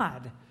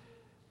God.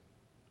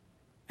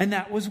 And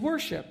that was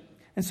worship.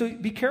 And so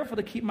be careful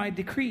to keep my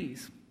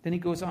decrees. Then he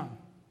goes on.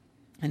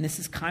 And this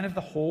is kind of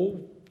the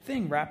whole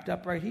thing wrapped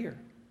up right here.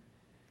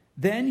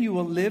 Then you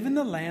will live in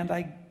the land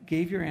I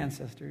gave your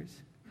ancestors,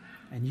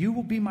 and you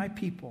will be my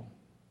people,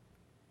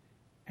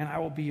 and I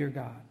will be your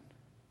God.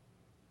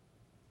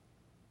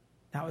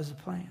 That was the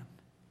plan.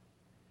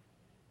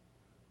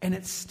 And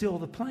it's still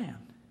the plan.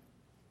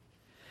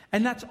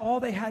 And that's all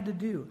they had to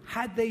do.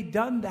 Had they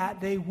done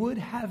that, they would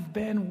have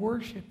been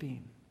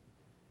worshiping.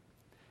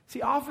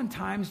 See,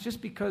 oftentimes,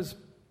 just because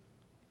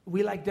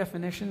we like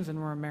definitions and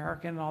we're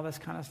American and all this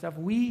kind of stuff,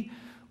 we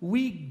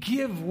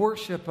give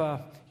worship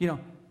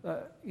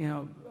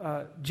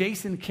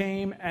Jason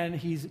came and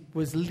he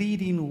was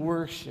leading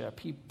worship.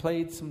 He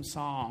played some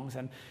songs.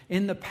 And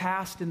in the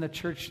past in the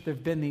church, there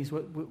have been these,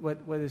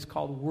 what is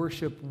called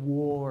worship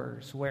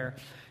wars, where,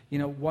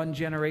 one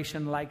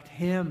generation liked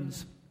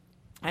hymns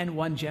and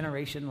one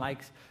generation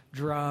likes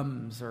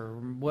drums or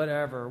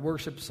whatever,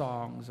 worship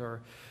songs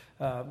or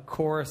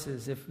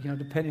choruses, if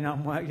depending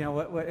on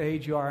what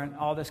age you are, and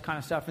all this kind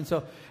of stuff.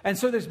 And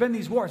so there's been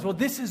these wars. Well,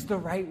 this is the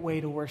right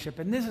way to worship,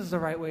 and this is the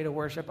right way to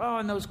worship. Oh,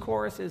 and those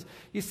choruses,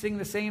 you sing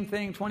the same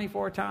thing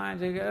 24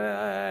 times.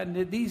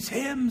 And these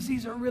hymns,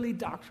 these are really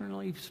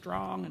doctrinally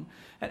strong,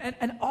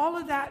 and all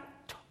of that.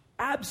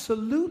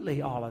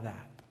 Absolutely, all of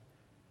that.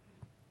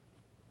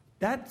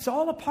 That's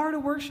all a part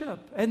of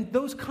worship, and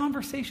those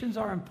conversations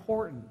are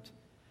important.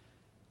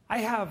 I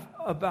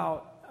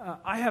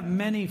have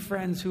many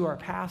friends who are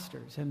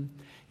pastors, and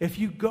if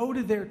you go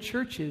to their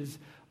churches,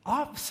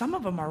 some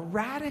of them are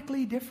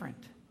radically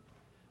different.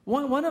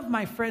 One of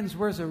my friends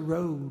wears a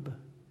robe,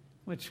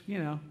 which,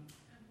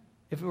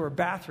 if it were a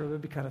bathrobe, it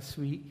would be kind of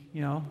sweet,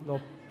 little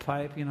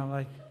pipe,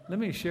 like, let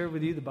me share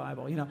with you the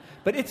Bible,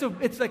 But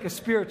it's like a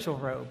spiritual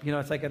robe,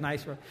 it's like a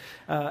nice robe.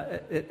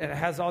 It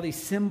has all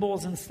these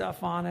symbols and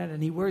stuff on it,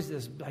 and he wears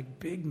this like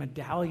big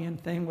medallion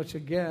thing, which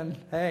again,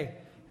 hey,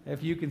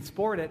 if you can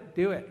sport it,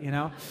 do it,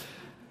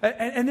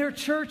 And their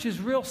church is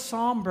real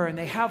somber, and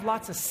they have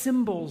lots of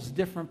symbols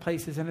different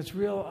places, and it's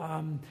real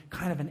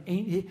kind of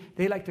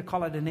they like to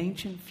call it an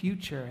ancient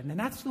future, and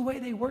that's the way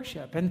they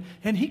worship. And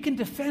he can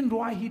defend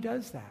why he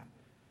does that.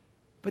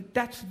 But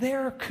that's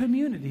their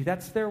community.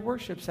 That's their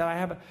worship set. I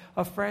have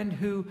a friend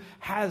who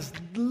has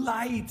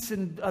lights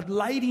and a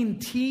lighting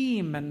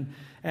team,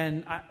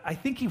 and I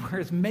think he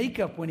wears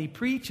makeup when he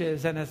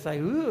preaches, and it's like,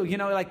 ooh,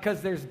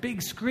 because there's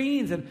big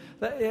screens and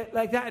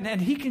like that.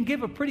 And he can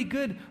give a pretty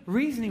good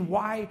reasoning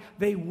why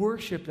they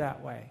worship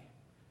that way.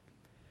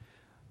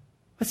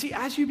 But see,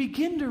 as you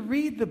begin to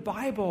read the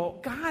Bible,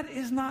 God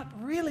is not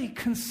really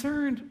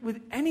concerned with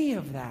any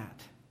of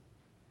that.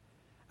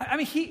 I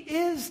mean, he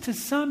is to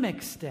some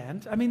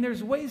extent. I mean,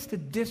 there's ways to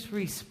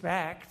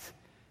disrespect.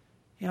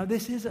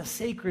 This is a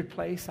sacred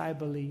place, I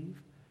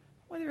believe.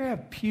 Whether you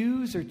have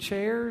pews or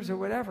chairs or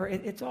whatever,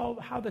 it's all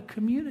how the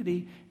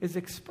community is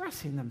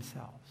expressing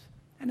themselves.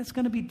 And it's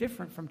going to be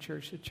different from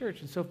church to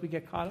church. And so if we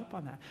get caught up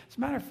on that. As a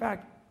matter of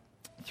fact,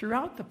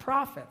 throughout the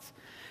prophets,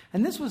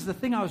 and this was the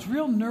thing I was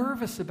real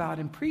nervous about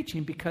in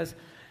preaching, because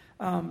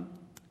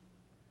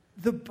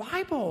the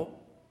Bible,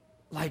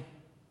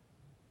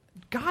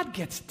 God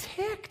gets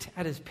ticked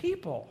at his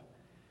people.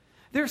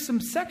 There's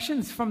some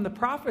sections from the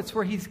prophets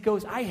where he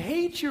goes, I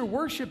hate your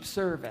worship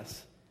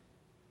service.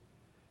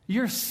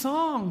 Your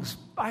songs,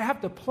 I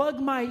have to plug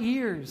my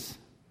ears.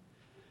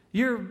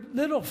 Your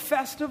little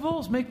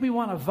festivals make me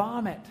want to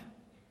vomit.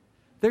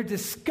 They're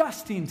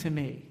disgusting to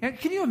me.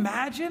 Can you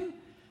imagine?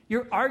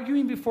 You're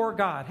arguing before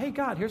God. Hey,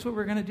 God, here's what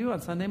we're going to do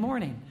on Sunday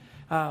morning.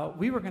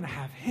 We were going to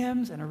have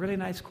hymns and a really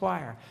nice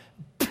choir.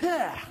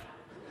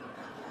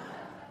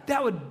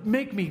 That would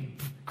make me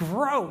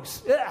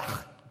gross.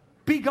 Ugh,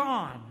 be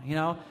gone,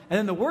 And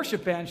then the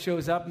worship band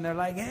shows up, and they're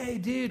like, hey,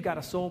 dude, got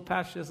a soul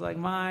patch just like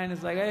mine.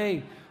 It's like,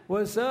 hey,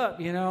 what's up?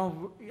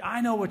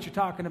 I know what you're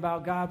talking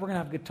about, God. We're going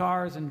to have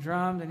guitars and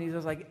drums. And he's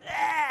just like,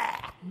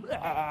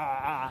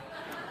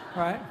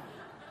 right?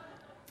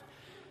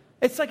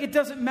 It's like it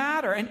doesn't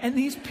matter. And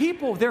these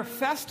people, their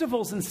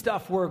festivals and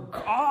stuff were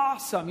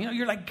awesome.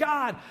 You're like,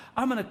 God,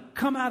 I'm going to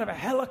come out of a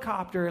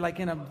helicopter like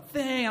in a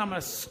thing. I'm going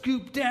to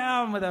scoop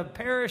down with a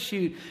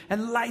parachute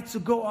and lights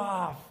will go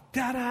off.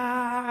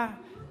 Ta-da!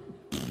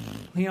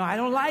 I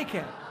don't like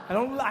it.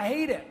 I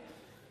hate it.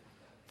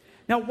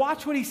 Now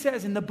watch what he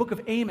says in the book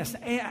of Amos.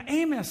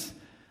 Amos,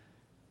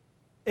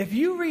 if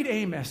you read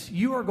Amos,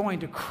 you are going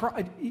to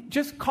cry.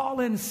 Just call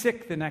in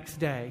sick the next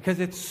day because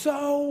it's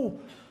so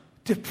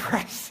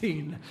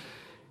depressing.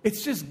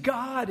 It's just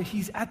God.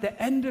 He's at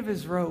the end of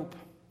his rope.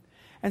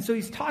 And so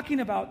he's talking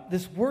about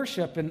this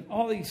worship and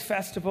all these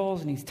festivals,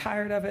 and he's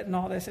tired of it and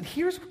all this. And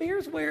here's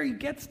where he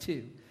gets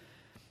to.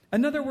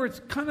 In other words,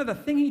 kind of the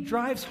thing he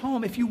drives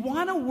home. If you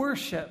want to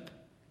worship,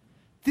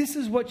 this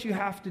is what you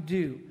have to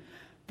do.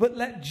 But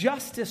let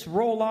justice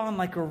roll on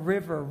like a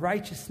river,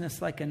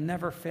 righteousness like a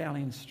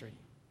never-failing stream.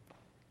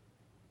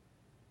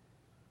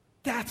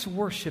 That's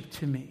worship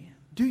to me.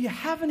 Do you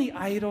have any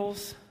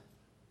idols?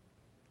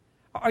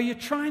 Are you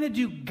trying to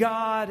do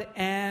God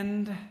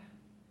and,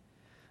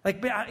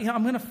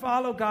 I'm going to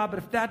follow God, but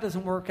if that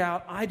doesn't work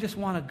out, I just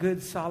want a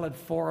good, solid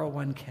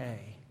 401k.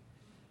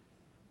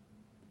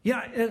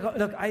 Yeah,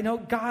 look, I know,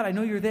 God, I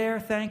know you're there.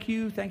 Thank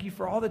you. Thank you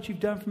for all that you've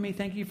done for me.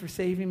 Thank you for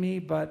saving me.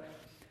 But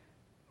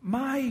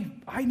I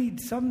need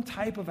some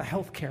type of a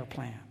health care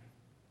plan.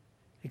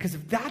 Because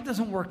if that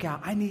doesn't work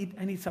out, I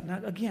need something.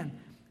 Now, again,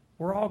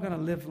 we're all going to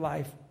live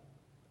life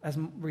as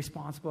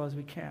responsible as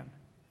we can.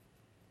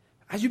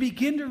 As you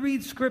begin to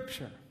read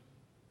Scripture,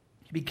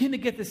 you begin to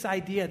get this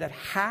idea that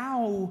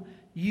how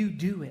you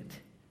do it,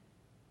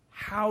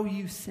 how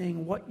you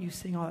sing, what you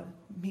sing, all that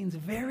means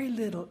very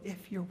little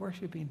if you're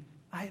worshiping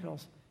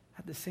idols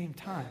at the same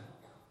time.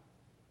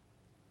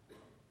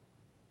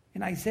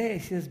 In Isaiah, he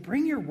says,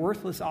 bring your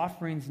worthless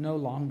offerings no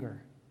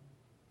longer.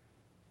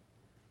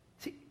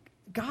 See,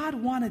 God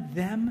wanted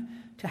them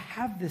to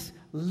have this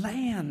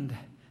land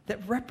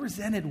that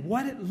represented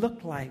what it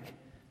looked like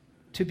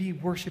to be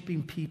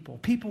worshiping people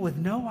with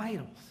no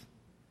idols.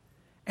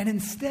 And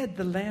instead,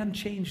 the land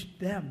changed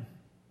them.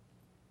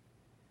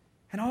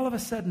 And all of a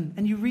sudden,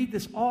 and you read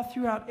this all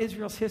throughout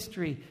Israel's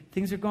history,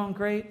 things are going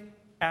great,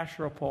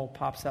 Asherah pole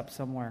pops up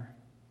somewhere.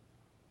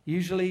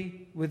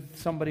 Usually with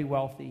somebody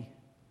wealthy,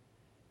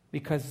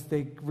 because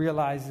they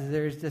realize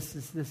this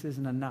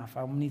isn't enough.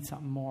 I need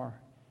something more.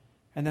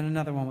 And then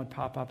another one would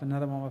pop up, and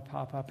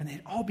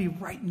they'd all be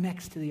right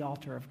next to the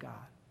altar of God.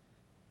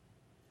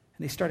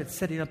 And they started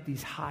setting up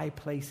these high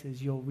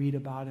places you'll read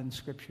about in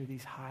Scripture,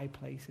 these high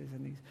places,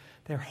 and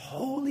they're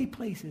holy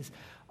places.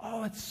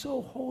 Oh, it's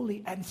so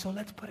holy, and so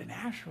let's put an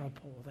Asherah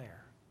pole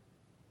there.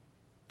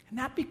 And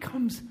that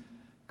becomes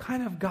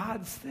kind of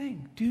God's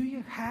thing. Do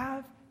you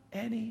have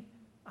any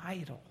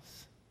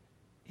idols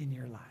in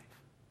your life?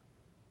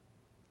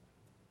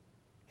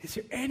 Is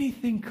there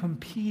anything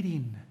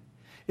competing?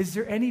 Is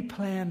there any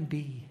plan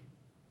B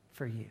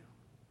for you?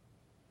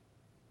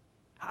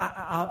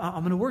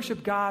 I'm going to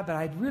worship God, but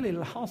I'd really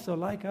also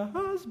like a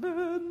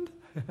husband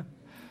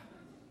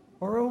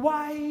or a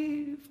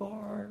wife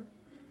or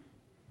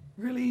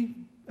really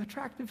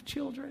attractive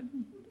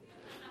children.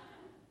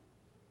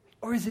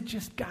 Or is it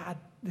just God?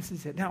 This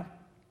is it. Now,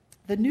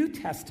 the New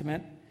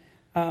Testament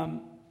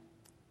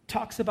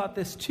talks about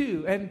this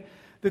too. And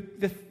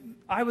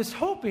I was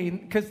hoping,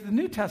 because the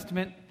New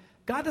Testament,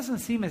 God doesn't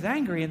seem as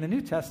angry in the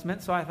New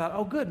Testament, so I thought,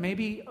 oh good,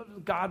 maybe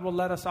God will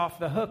let us off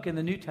the hook in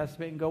the New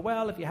Testament and go,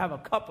 well, if you have a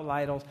couple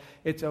idols,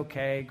 it's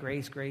okay,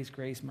 grace, grace,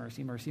 grace,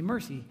 mercy, mercy,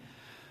 mercy.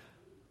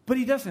 But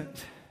he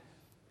doesn't.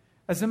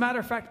 As a matter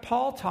of fact,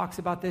 Paul talks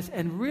about this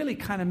and really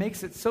kind of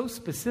makes it so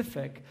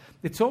specific,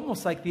 it's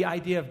almost like the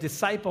idea of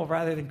disciple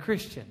rather than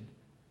Christian.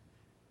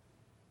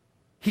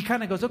 He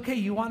kind of goes, okay,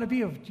 you want to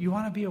be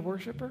a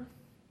worshiper?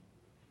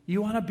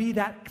 You want to be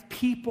that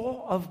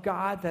people of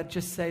God that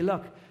just say,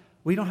 look,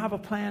 we don't have a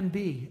plan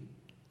B.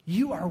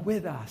 You are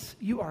with us.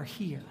 You are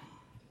here.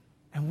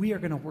 And we are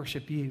going to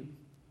worship you.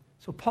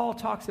 So Paul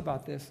talks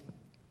about this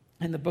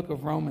in the book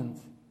of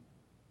Romans.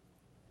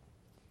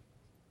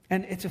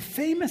 And it's a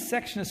famous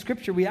section of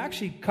Scripture. We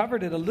actually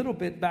covered it a little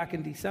bit back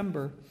in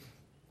December.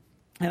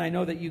 And I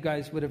know that you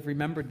guys would have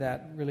remembered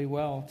that really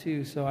well,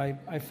 too. So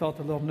I felt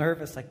a little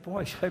nervous, like,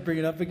 boy, should I bring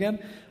it up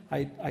again?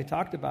 I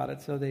talked about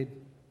it, so they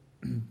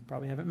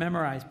probably haven't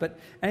memorized. But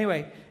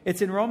anyway,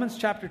 it's in Romans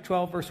chapter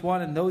 12, verse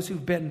 1. And those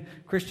who've been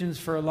Christians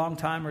for a long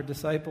time, or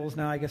disciples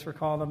now, I guess we're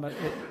calling them.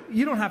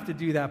 You don't have to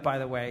do that, by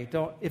the way.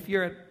 If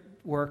you're at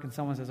work and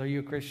someone says, are you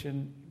a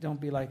Christian? Don't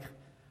be like,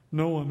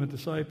 no, I'm a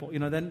disciple.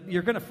 Then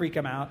you're going to freak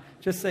them out.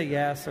 Just say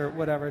yes or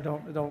whatever.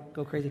 Don't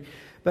go crazy.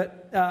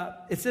 But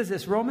it says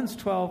this, Romans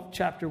 12,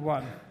 chapter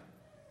 1.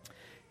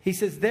 He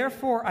says,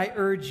 therefore I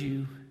urge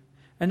you,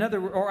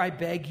 or I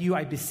beg you,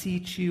 I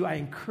beseech you, I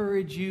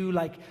encourage you,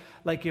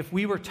 like if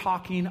we were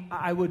talking,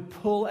 I would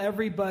pull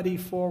everybody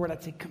forward.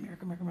 I'd say, come here,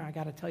 I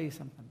got to tell you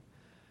something.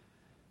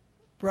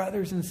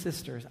 Brothers and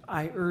sisters,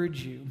 I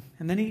urge you.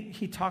 And then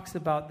he talks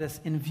about this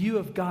in view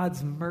of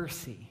God's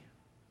mercy.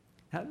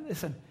 Now,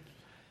 listen,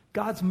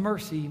 God's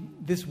mercy,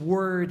 this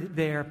word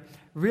there,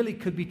 really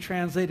could be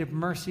translated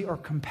mercy or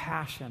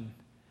compassion.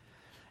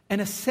 And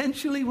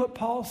essentially what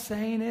Paul's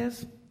saying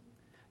is,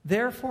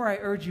 therefore I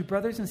urge you,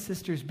 brothers and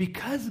sisters,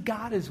 because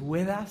God is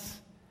with us,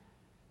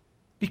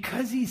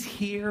 because he's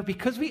here,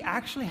 because we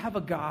actually have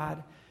a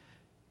God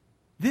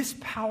this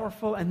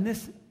powerful and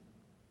this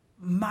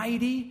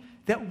mighty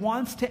that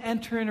wants to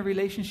enter in a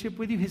relationship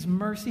with you, his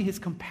mercy, his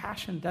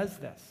compassion does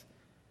this.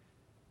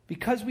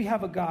 Because we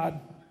have a God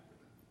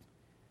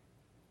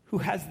who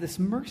has this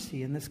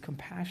mercy and this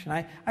compassion.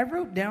 I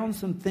wrote down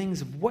some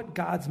things of what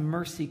God's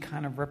mercy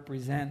kind of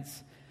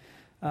represents.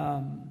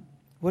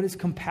 What his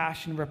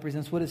compassion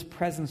represents, what his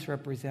presence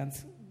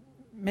represents.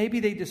 Maybe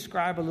they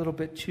describe a little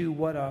bit too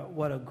what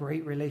a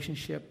great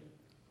relationship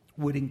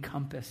would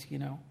encompass,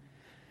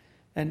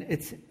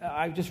 And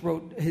I just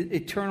wrote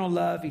eternal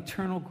love,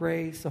 eternal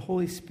grace, the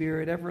Holy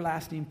Spirit,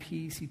 everlasting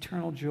peace,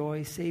 eternal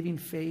joy, saving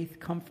faith,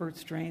 comfort,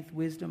 strength,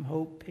 wisdom,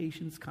 hope,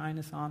 patience,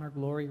 kindness, honor,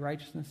 glory,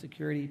 righteousness,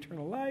 security,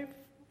 eternal life,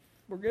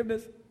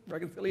 forgiveness,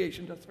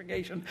 reconciliation,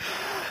 justification,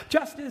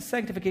 justice,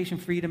 sanctification,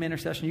 freedom,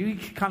 intercession. You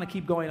kind of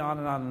keep going on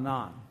and on and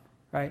on,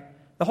 right?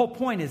 The whole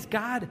point is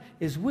God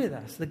is with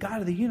us. The God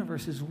of the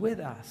universe is with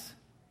us.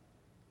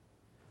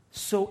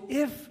 So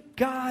if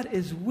God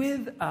is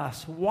with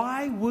us,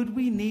 why would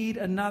we need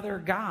another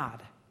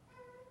God?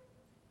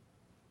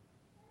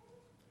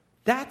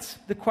 That's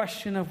the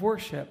question of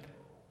worship.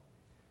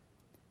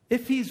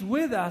 If he's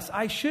with us,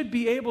 I should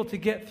be able to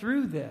get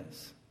through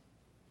this.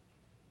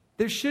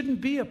 There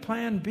shouldn't be a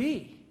plan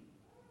B.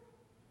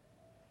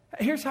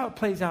 Here's how it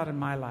plays out in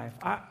my life.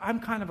 I'm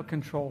kind of a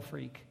control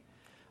freak.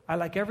 I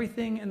like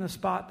everything in the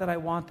spot that I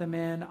want them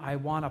in. I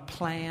want a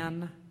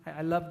plan.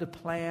 I love to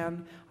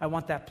plan. I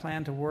want that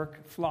plan to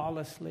work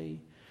flawlessly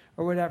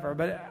or whatever.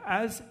 But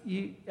as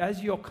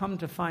you'll come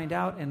to find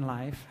out in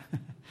life,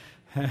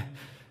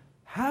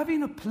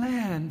 Having a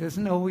plan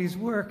doesn't always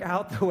work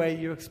out the way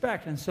you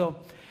expect. And so,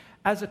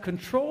 as a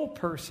control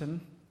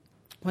person,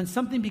 when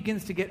something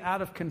begins to get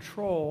out of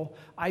control,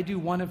 I do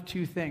one of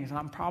two things. And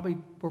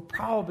we're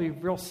probably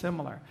real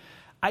similar.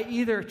 I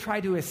either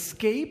try to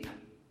escape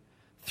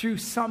through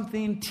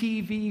something,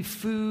 TV,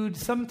 food,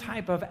 some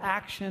type of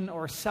action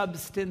or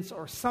substance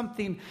or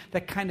something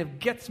that kind of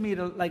gets me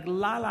to like,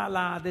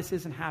 this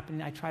isn't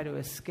happening. I try to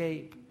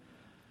escape.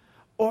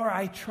 Or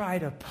I try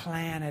to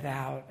plan it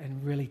out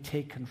and really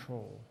take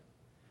control.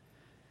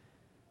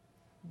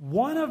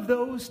 One of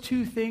those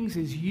two things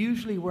is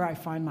usually where I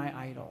find my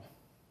idol.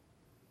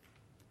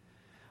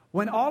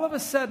 When all of a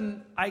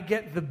sudden I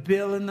get the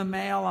bill in the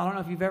mail, I don't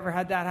know if you've ever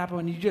had that happen,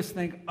 when you just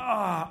think,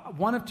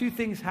 one of two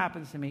things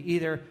happens to me.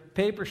 Either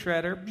paper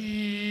shredder,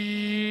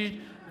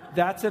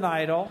 that's an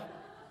idol.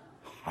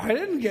 I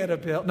didn't get a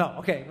bill. No,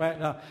 okay, right,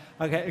 no.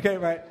 Okay,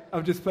 right.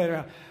 I'm just playing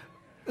around.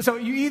 So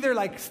you either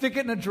like stick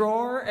it in a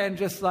drawer and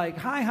just like,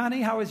 hi,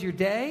 honey, how was your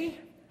day?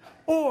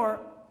 Or,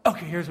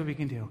 okay, here's what we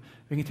can do.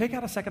 We can take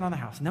out a second on the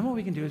house. And then what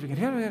we can do is we can,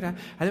 and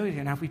then we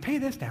can, now if we pay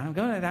this down, and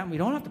go to that, and we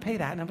don't have to pay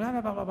that, and blah,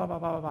 blah, blah, blah, blah, blah,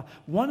 blah, blah.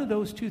 One of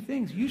those two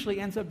things usually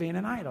ends up being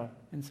an idol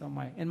in some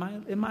way, in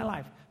my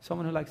life.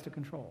 Someone who likes to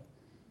control.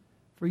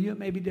 For you, it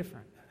may be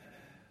different.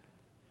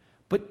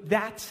 But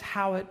that's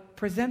how it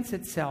presents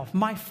itself.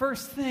 My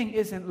first thing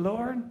isn't,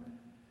 Lord,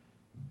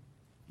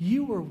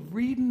 you were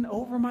reading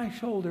over my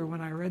shoulder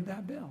when I read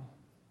that bill.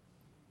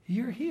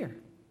 You're here.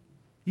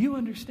 You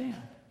understand.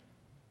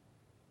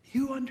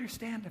 You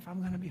understand if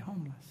I'm going to be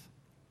homeless.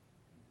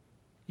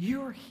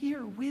 You're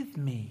here with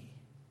me.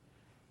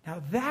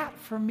 Now that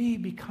for me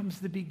becomes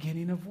the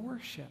beginning of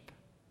worship.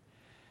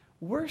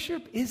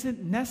 Worship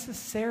isn't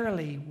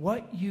necessarily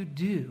what you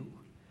do.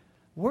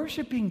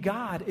 Worshiping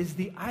God is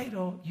the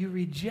idol you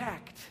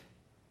reject.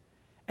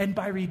 And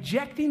by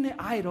rejecting the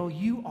idol,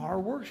 you are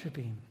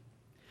worshiping.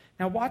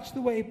 Now watch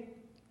the way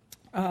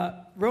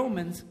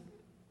Romans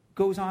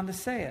goes on to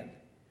say it.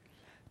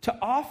 To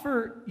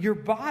offer your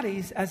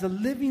bodies as a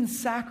living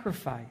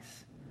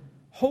sacrifice,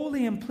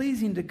 holy and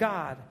pleasing to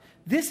God.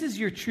 This is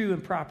your true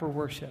and proper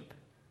worship.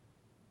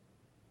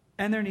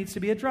 And there needs to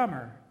be a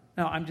drummer.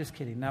 No, I'm just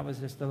kidding. That was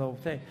just a little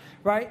thing,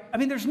 right? I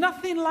mean, there's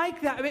nothing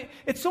like that. I mean,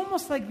 it's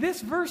almost like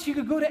this verse, you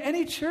could go to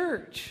any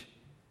church,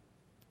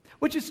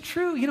 which is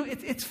true. You know,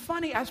 it's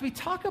funny as we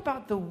talk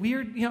about the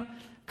weird,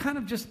 kind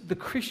of just the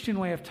Christian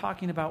way of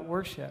talking about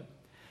worship.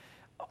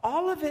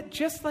 All of it,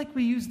 just like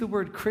we use the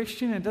word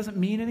Christian and it doesn't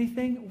mean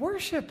anything,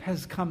 worship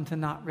has come to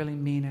not really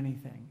mean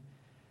anything.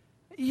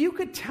 You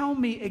could tell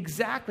me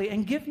exactly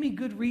and give me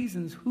good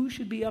reasons who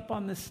should be up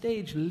on the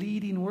stage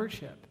leading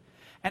worship.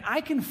 And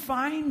I can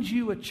find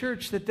you a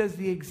church that does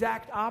the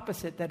exact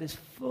opposite, that is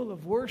full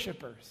of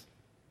worshipers.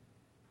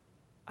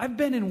 I've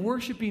been in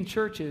worshiping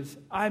churches.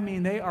 I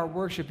mean, they are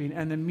worshiping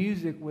and the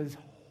music was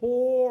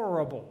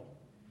horrible.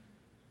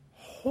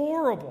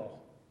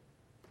 Horrible.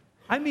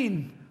 I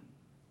mean,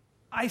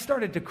 I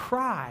started to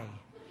cry.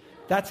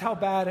 That's how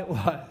bad it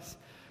was.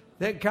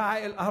 That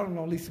guy, I don't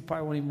know, Lisa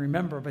probably won't even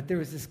remember, but there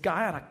was this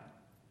guy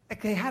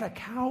they had a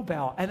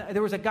cowbell, and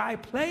there was a guy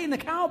playing the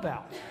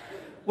cowbell,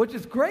 which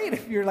is great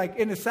if you're like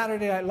in a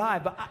Saturday Night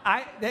Live, but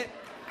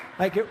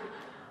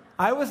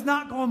I was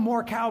not going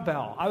more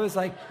cowbell. I was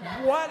like,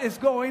 what is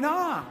going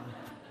on?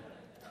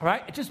 All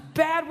right? It's just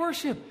bad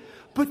worship.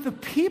 But the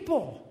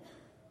people,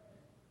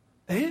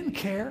 they didn't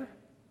care.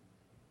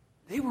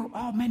 They were,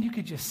 you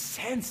could just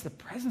sense the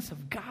presence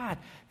of God.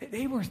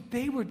 They were,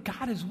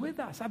 God is with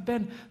us. I've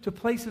been to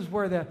places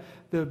where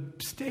the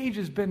stage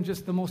has been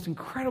just the most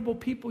incredible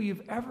people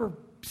you've ever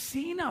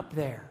seen up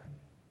there.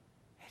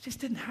 It just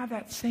didn't have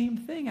that same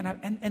thing.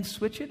 And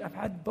switch it, I've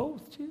had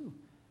both too.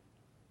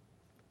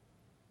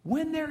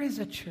 When there is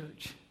a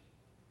church,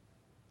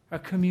 a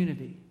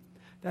community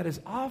that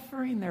is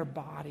offering their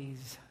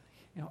bodies,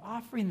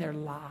 offering their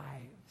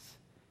lives,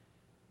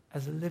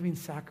 as a living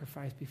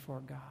sacrifice before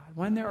God.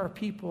 When there are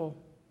people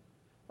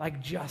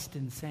like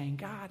Justin saying,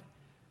 God,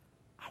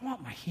 I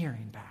want my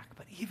hearing back,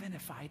 but even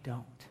if I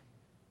don't,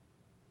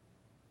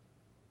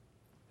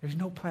 there's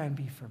no plan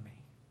B for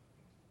me.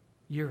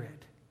 You're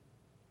it.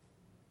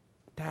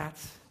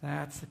 That's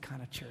the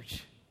kind of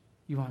church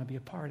you want to be a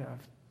part of.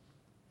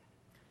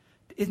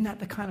 Isn't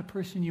that the kind of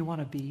person you want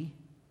to be?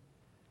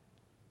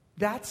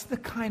 That's the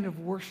kind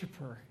of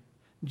worshiper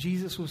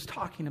Jesus was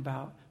talking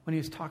about when he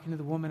was talking to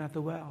the woman at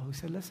the well who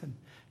said, listen,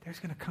 there's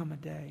going to come a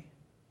day,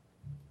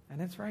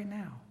 and it's right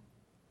now,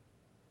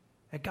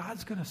 that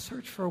God's going to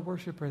search for a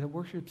worshiper that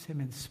worships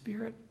him in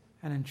spirit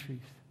and in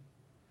truth.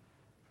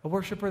 A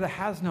worshiper that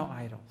has no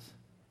idols.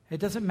 It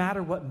doesn't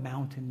matter what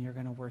mountain you're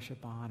going to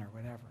worship on or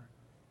whatever.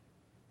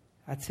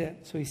 That's it.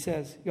 So he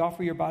says, you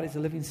offer your bodies a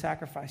living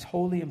sacrifice,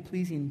 holy and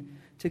pleasing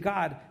to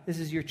God. This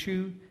is your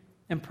true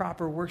and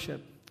proper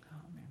worship.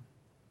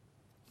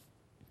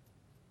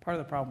 Part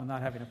of the problem with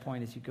not having a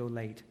point is you go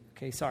late.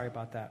 Okay, sorry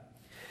about that.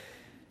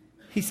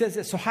 He says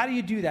this. So how do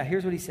you do that?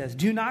 Here's what he says.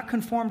 Do not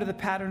conform to the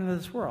pattern of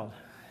this world.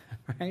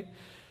 Right?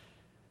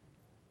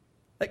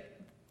 Like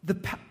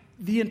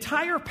the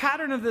entire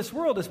pattern of this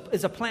world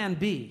is a plan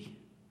B.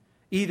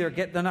 Either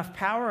get enough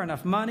power,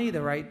 enough money,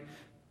 the right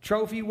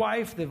trophy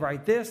wife, the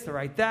right this, the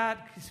right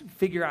that,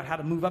 figure out how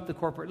to move up the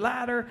corporate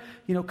ladder,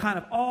 kind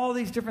of all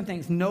these different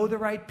things. Know the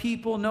right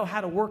people, know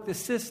how to work the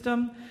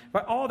system,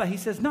 right? All that. He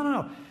says,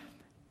 no.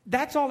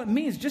 That's all it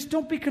means. Just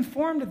don't be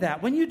conformed to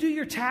that. When you do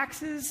your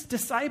taxes,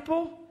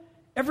 disciple,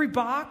 every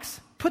box,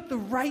 put the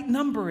right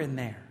number in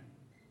there.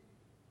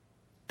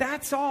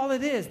 That's all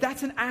it is.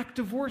 That's an act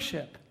of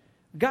worship.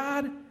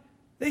 God,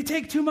 they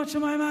take too much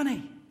of my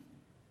money,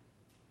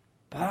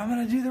 but I'm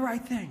going to do the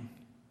right thing.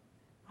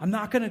 I'm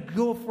not going to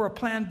go for a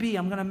plan B.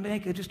 I'm going to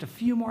make just a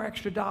few more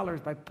extra dollars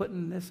by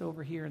putting this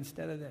over here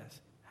instead of this.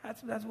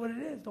 That's what it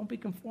is. Don't be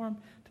conformed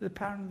to the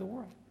pattern of the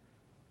world,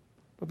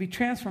 but be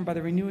transformed by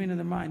the renewing of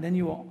the mind. Then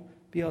you will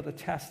be able to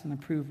test and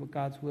approve what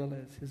God's will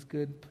is, his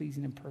good,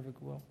 pleasing, and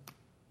perfect will.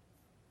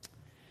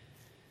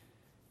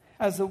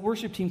 As the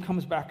worship team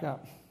comes back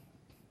up,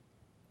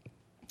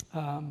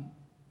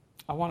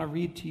 I want to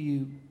read to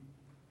you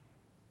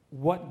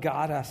what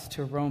got us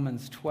to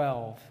Romans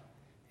 12.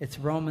 It's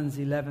Romans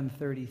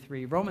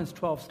 11:33. Romans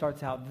 12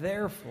 starts out,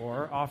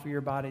 therefore, offer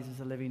your bodies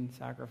as a living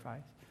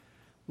sacrifice.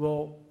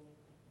 Well,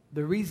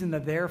 the reason the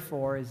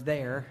therefore is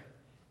there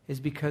is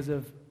because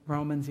of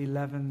Romans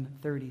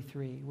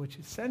 11:33, which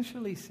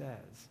essentially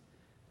says,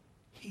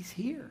 he's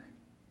here.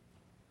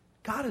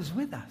 God is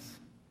with us.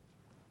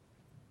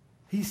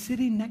 He's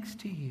sitting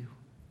next to you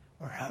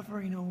or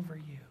hovering over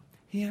you.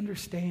 He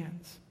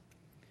understands.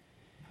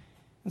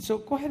 And so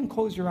go ahead and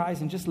close your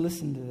eyes and just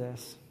listen to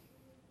this.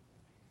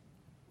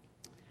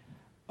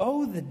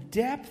 Oh, the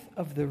depth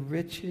of the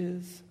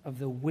riches of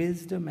the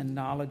wisdom and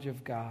knowledge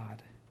of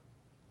God.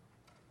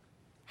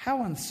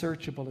 How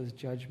unsearchable his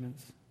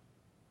judgments,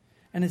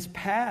 and his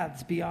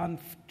paths beyond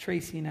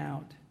tracing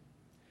out.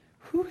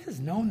 Who has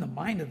known the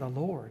mind of the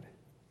Lord?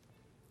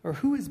 Or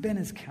who has been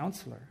his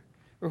counselor?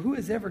 Or who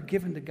has ever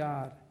given to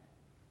God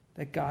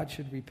that God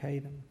should repay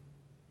them?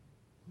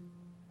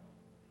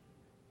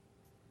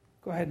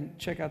 Go ahead and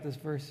check out this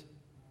verse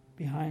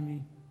behind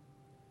me.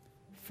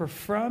 For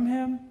from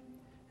him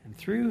and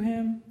through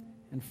him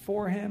and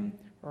for him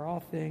are all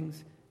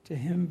things. To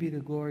him be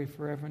the glory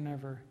forever and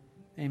ever.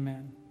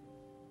 Amen.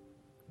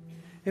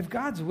 If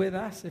God's with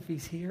us, if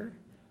he's here,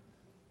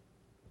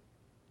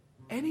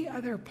 any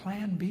other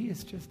plan B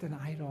is just an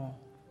idol.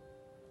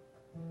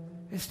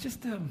 It's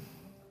just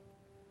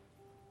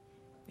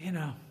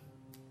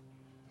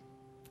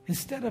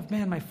instead of,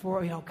 man, my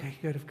 401k, okay,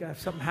 good. If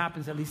something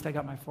happens, at least I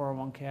got my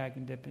 401k I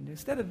can dip into.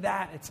 Instead of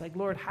that, it's like,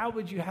 Lord, how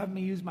would you have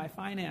me use my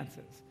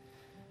finances?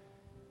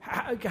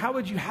 How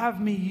would you have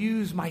me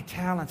use my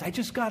talents? I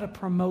just got a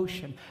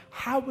promotion.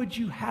 How would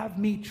you have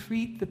me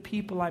treat the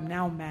people I'm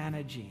now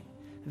managing?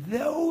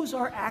 Those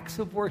are acts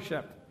of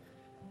worship.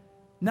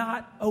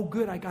 Not, oh,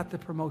 good, I got the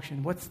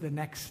promotion. What's the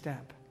next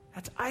step?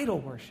 That's idol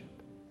worship.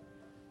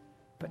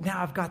 But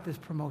now I've got this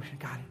promotion.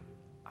 God,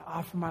 I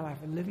offer my life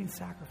a living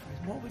sacrifice.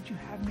 What would you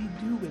have me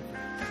do with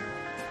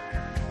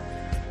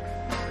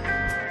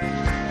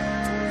it?